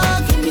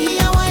 Give me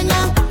a wine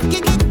now.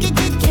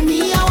 Give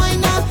me a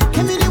wine now.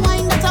 Give me the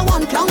wine that I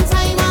want. Long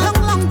time,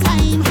 long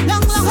time,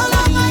 long so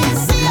long I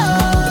see you.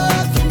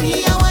 Give me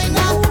a wine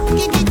now.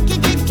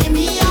 Give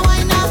me a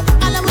wine now.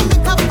 And let me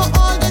make up for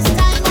all this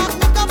time.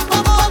 Make up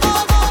for all.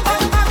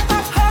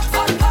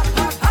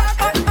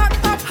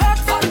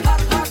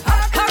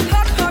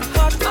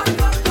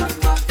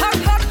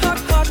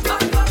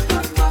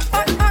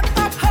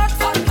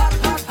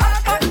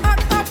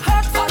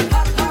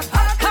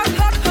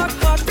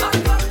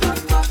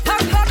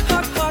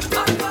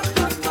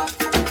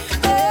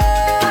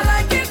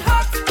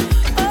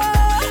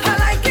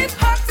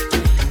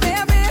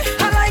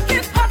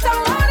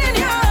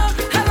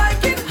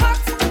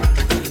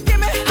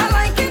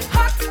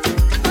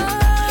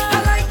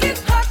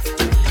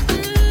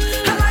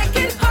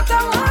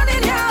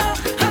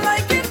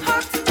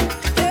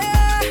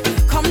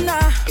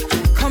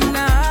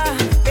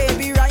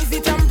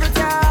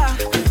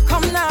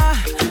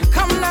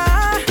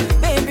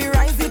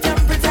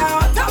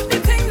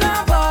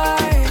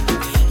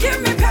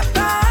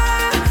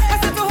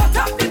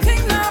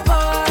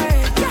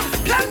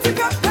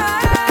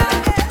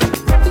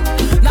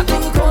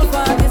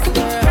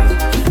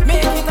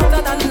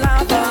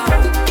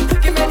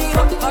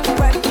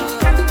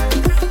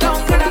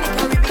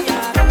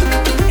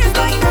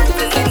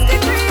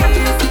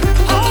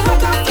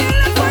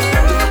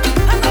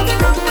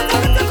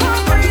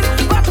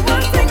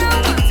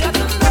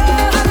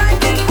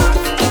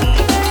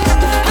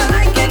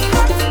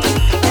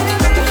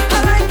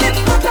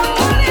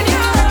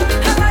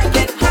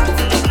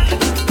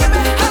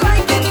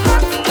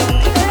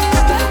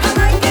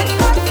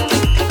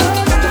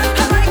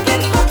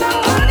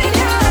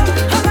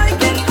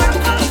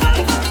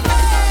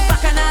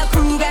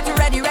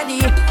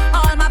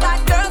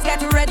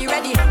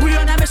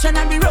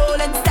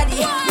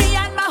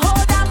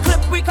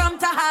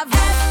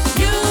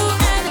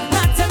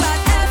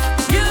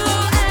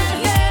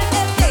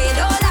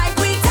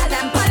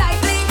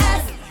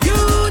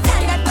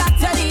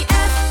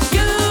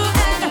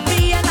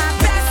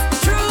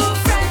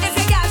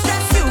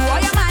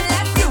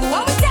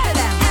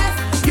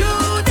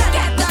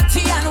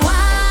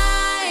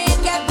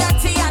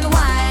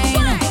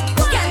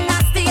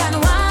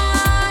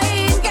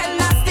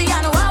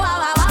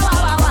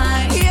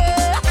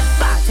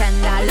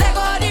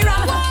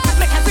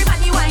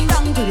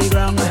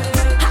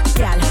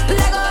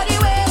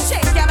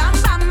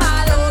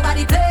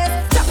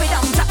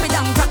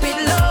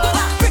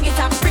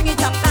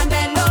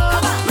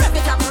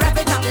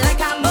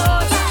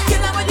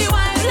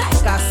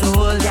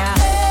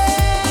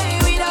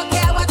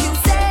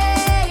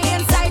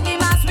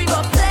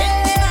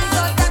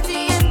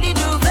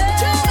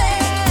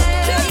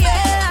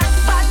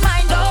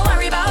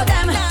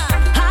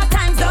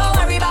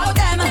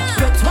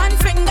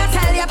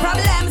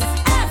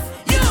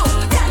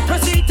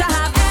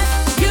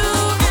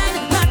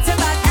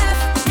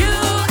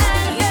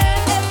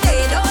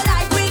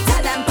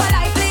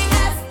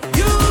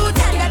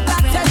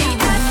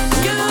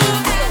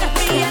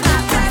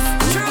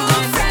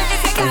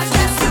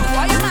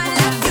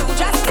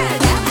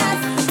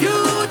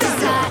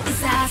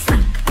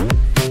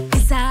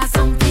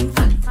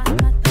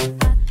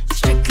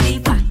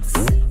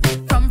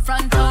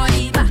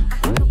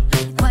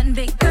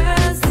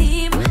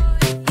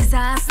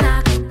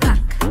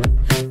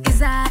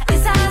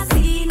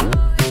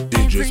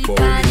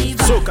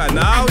 Soca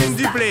now in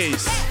the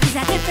place. It's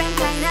a different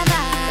kind of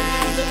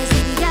vibe.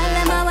 See the girl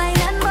them a wine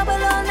and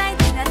bubble all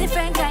night in a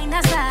different kind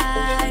of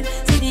style.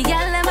 See the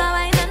girl them a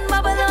wine and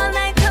bubble all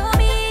night. Tell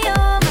me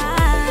oh my.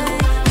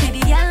 See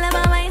the girl them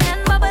a wine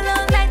and bubble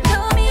all night.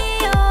 Tell me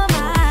oh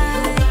my.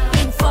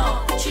 In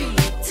 4, 3,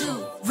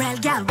 2. Real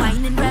girl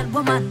whining, real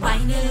woman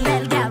whining.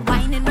 Real girl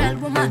whining, real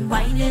woman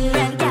whining.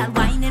 Real girl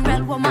whining,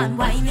 real woman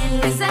whining.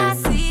 It's a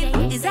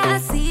scene, it's a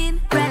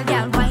scene. Real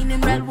girl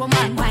whining, real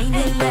woman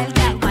whining. Real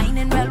girl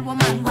whining, real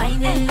woman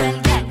whining.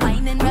 Real girl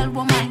whining, real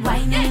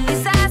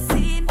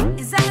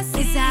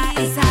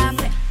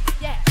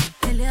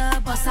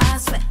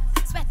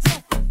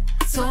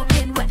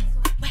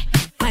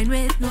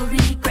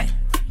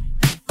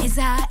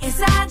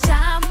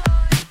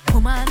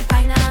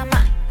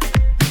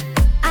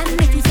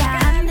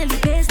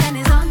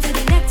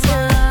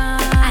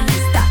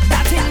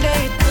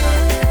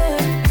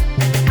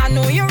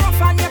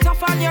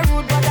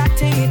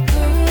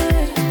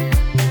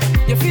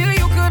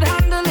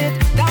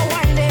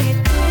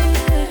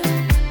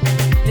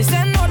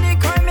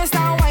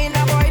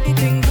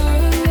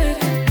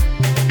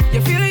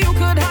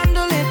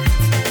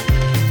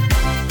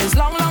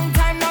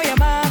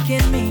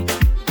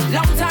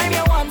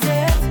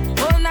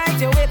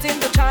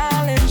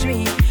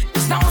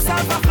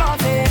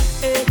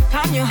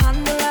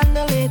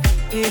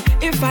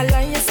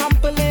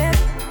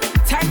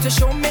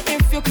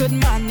could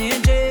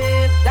manage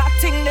it. That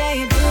thing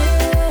they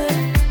good.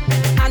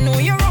 I know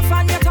you're rough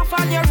and you're tough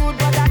and you're rude,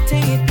 but that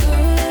thing it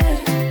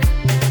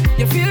good.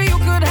 You feel you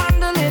could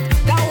handle it,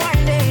 that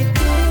wine they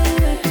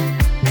good.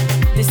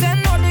 This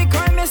ain't no the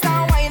crime, it's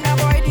that wine, a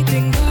boy the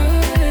thing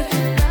good.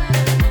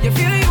 You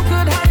feel you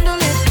could handle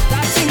it,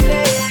 that thing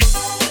they.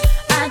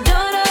 I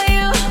don't know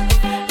you,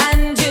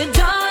 and you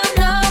don't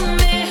know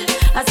me.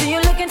 I see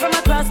you looking from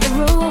across the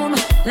room,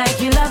 like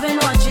you loving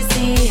what you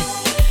see.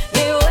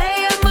 The way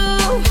you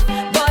move,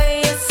 boy,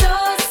 you're so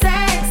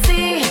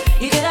sexy.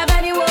 You could have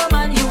any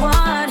woman you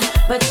want,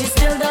 but you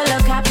still don't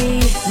look happy.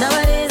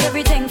 Nowadays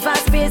everything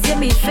fast paced, you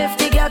meet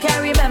 50 girl,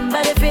 can't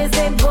remember the face,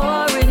 they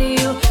boring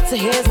you. So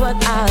here's what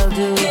I'll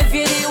do. Give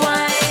you the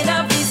wine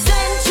of the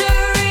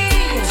century.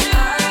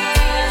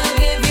 I'll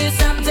give you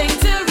something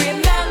to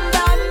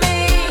remember me.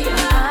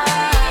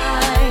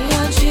 I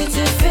want you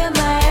to feel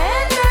my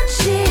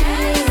energy.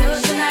 So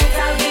tonight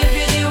I'll give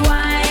you the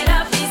wine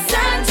of the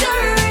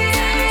century.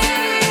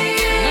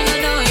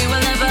 No, you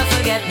will never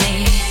forget me.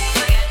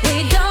 We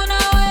don't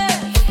know if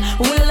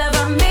we'll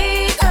ever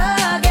meet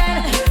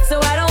again. So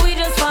why don't we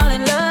just fall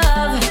in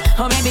love?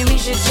 Or maybe we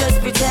should just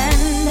pretend.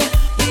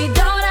 We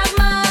don't have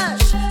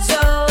much, so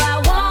I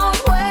won't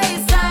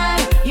waste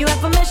time. You have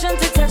permission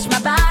to touch my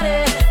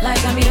body,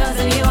 like I'm yours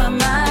and you are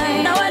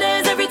mine.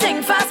 Nowadays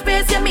everything fast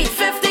paced, you meet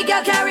 50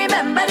 girl, can't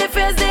remember the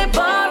face, they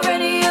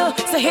boring you.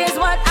 So here's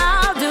what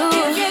I'll do.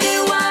 Give you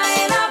the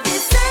wine of the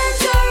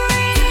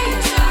century.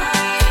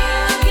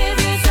 I'll give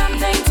you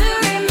something to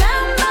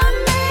remember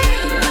me.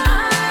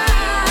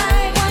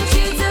 I want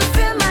you to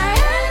feel my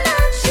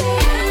energy.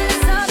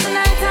 So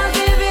tonight I'll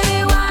give you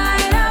the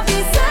wine of the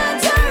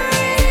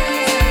century.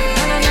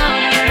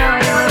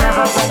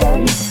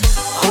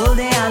 Whole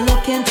day I'm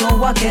looking to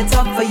work it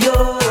up for you,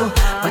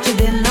 but you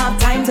didn't have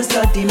time to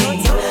study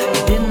me.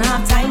 You didn't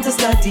have time to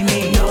study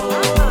me.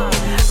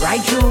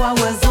 Right through I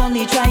was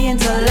only trying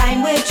to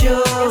line with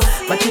you,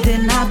 but you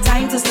didn't have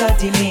time to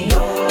study me.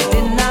 You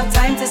didn't have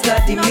time to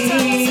study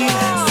me.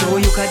 So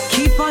you could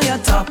keep on your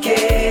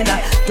talking.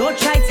 Don't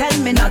try tell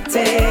me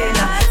nothing.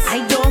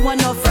 I don't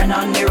want no friend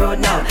on the road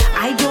now.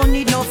 I don't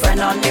need no friend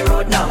on the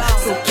road now.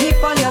 So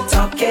keep on your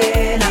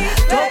talking.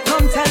 Don't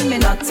come tell me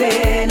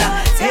nothing.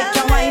 Take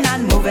your wine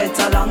and move it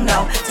along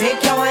now.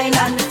 Take your wine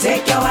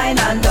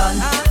and done.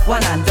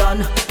 One and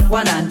done,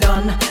 one and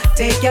done.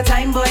 Take your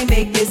time, boy,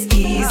 make this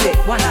easy.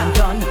 One and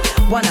done,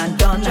 one and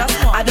done.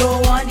 I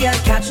don't want you to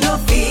catch no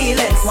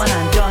feelings. One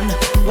and done,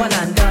 one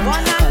and done.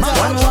 Cause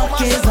one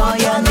walk is all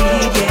you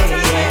need, yeah.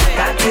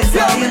 That is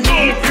all you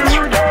need.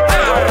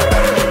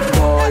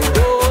 Boy,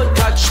 don't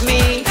touch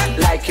me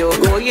like you're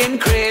going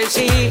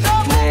crazy.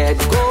 Let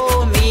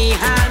go me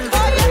hand,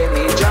 let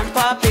me jump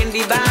up in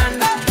the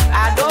band.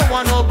 I don't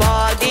want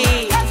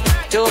nobody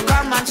to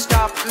come and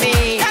stop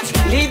me.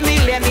 Leave me,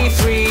 let me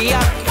free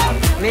up.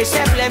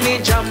 Myself, let me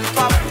jump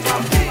up.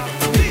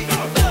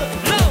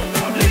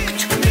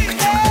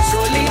 So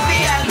leave me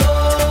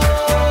alone.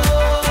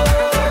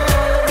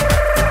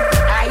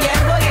 I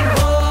am going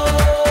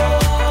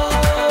home.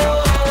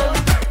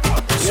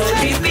 So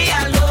leave me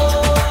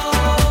alone.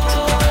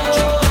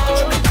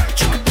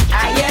 I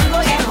am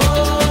going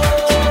home.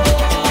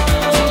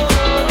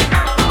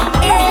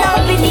 It's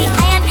love in the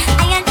iron,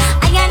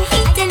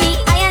 heat in the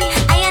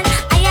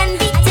iron,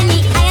 beat in the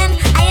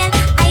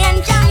iron,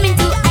 jam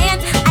into iron.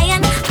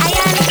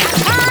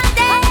 All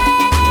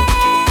day.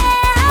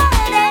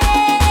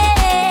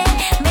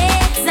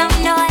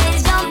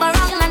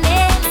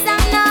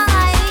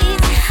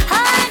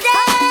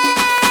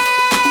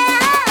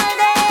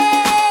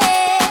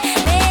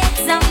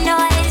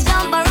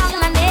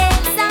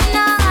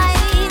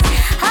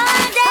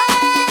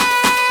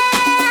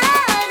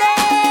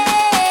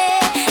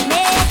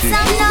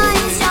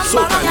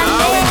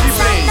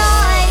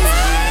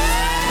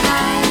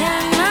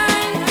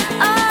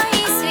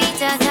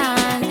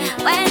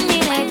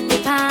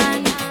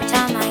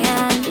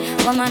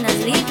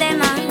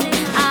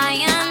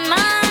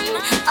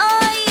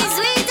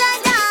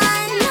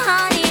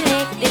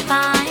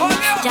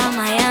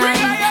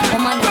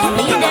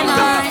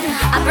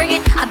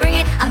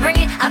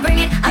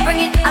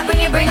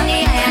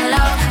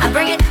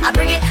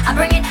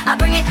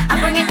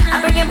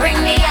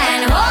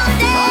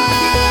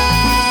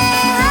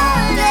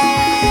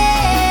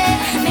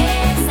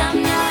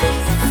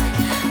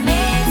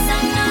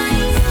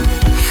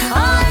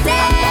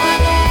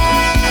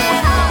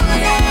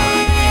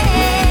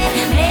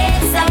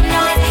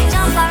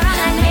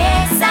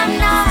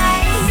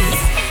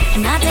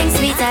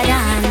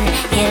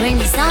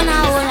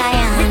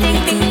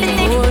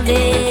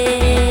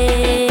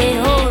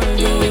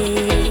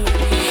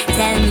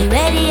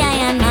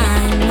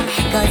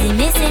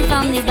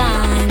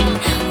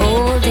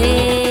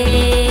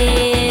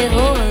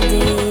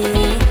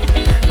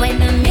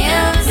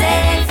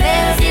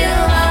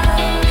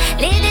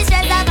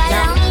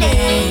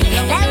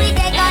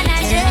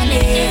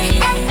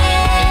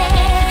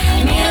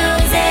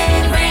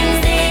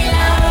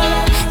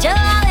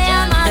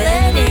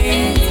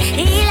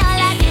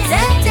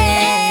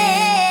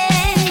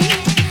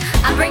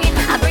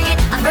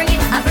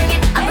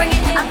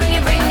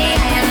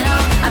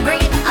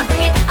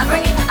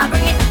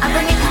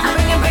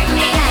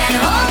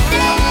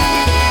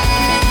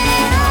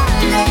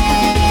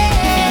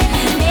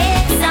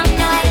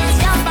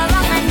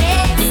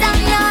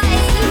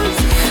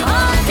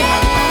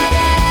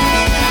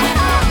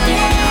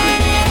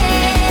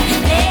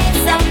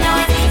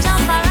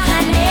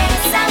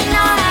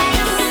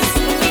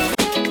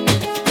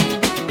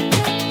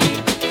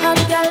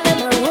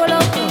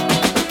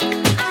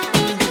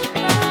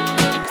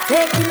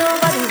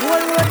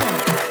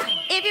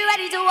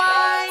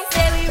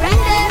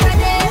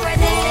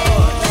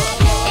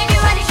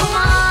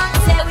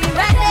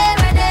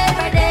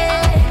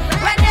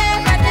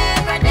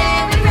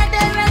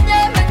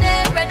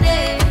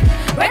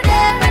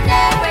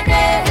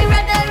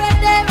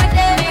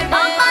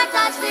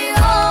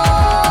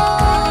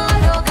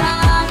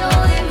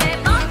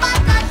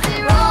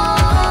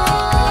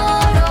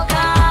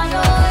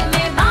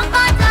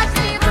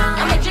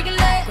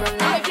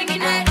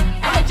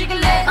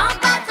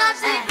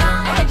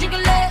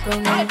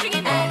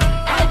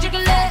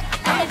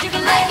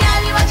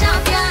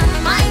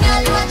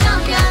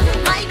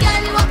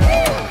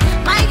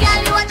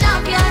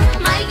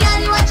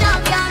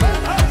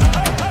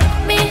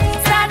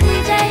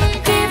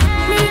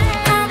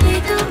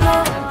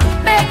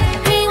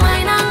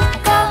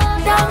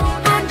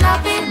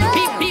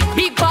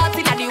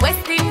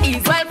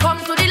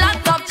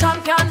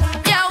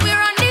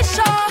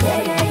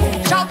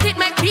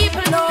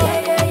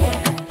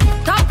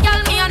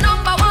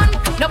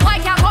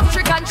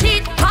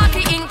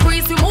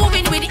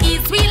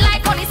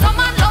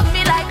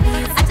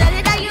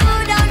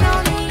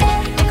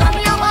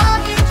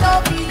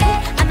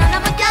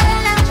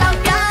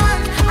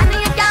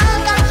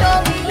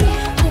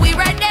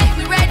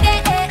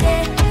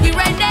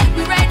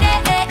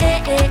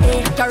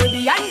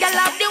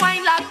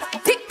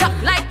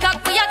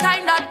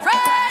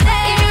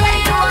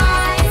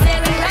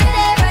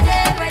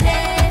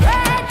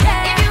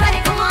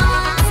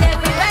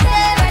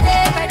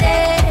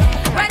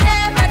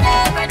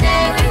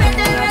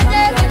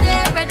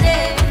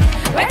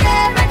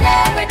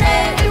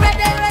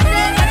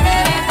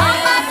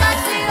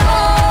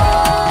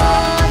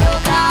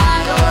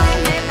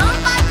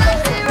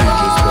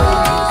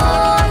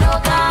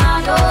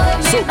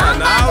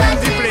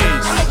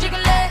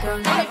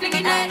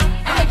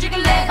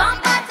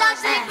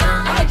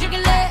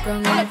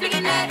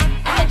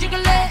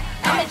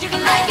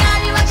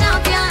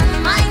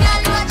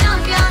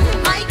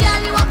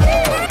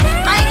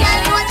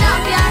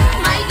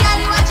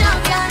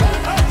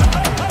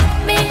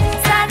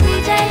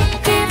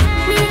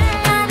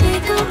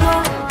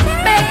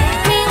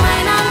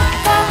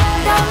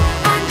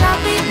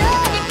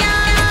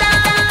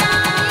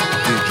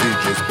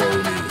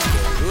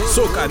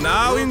 Soca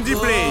now in the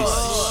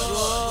place.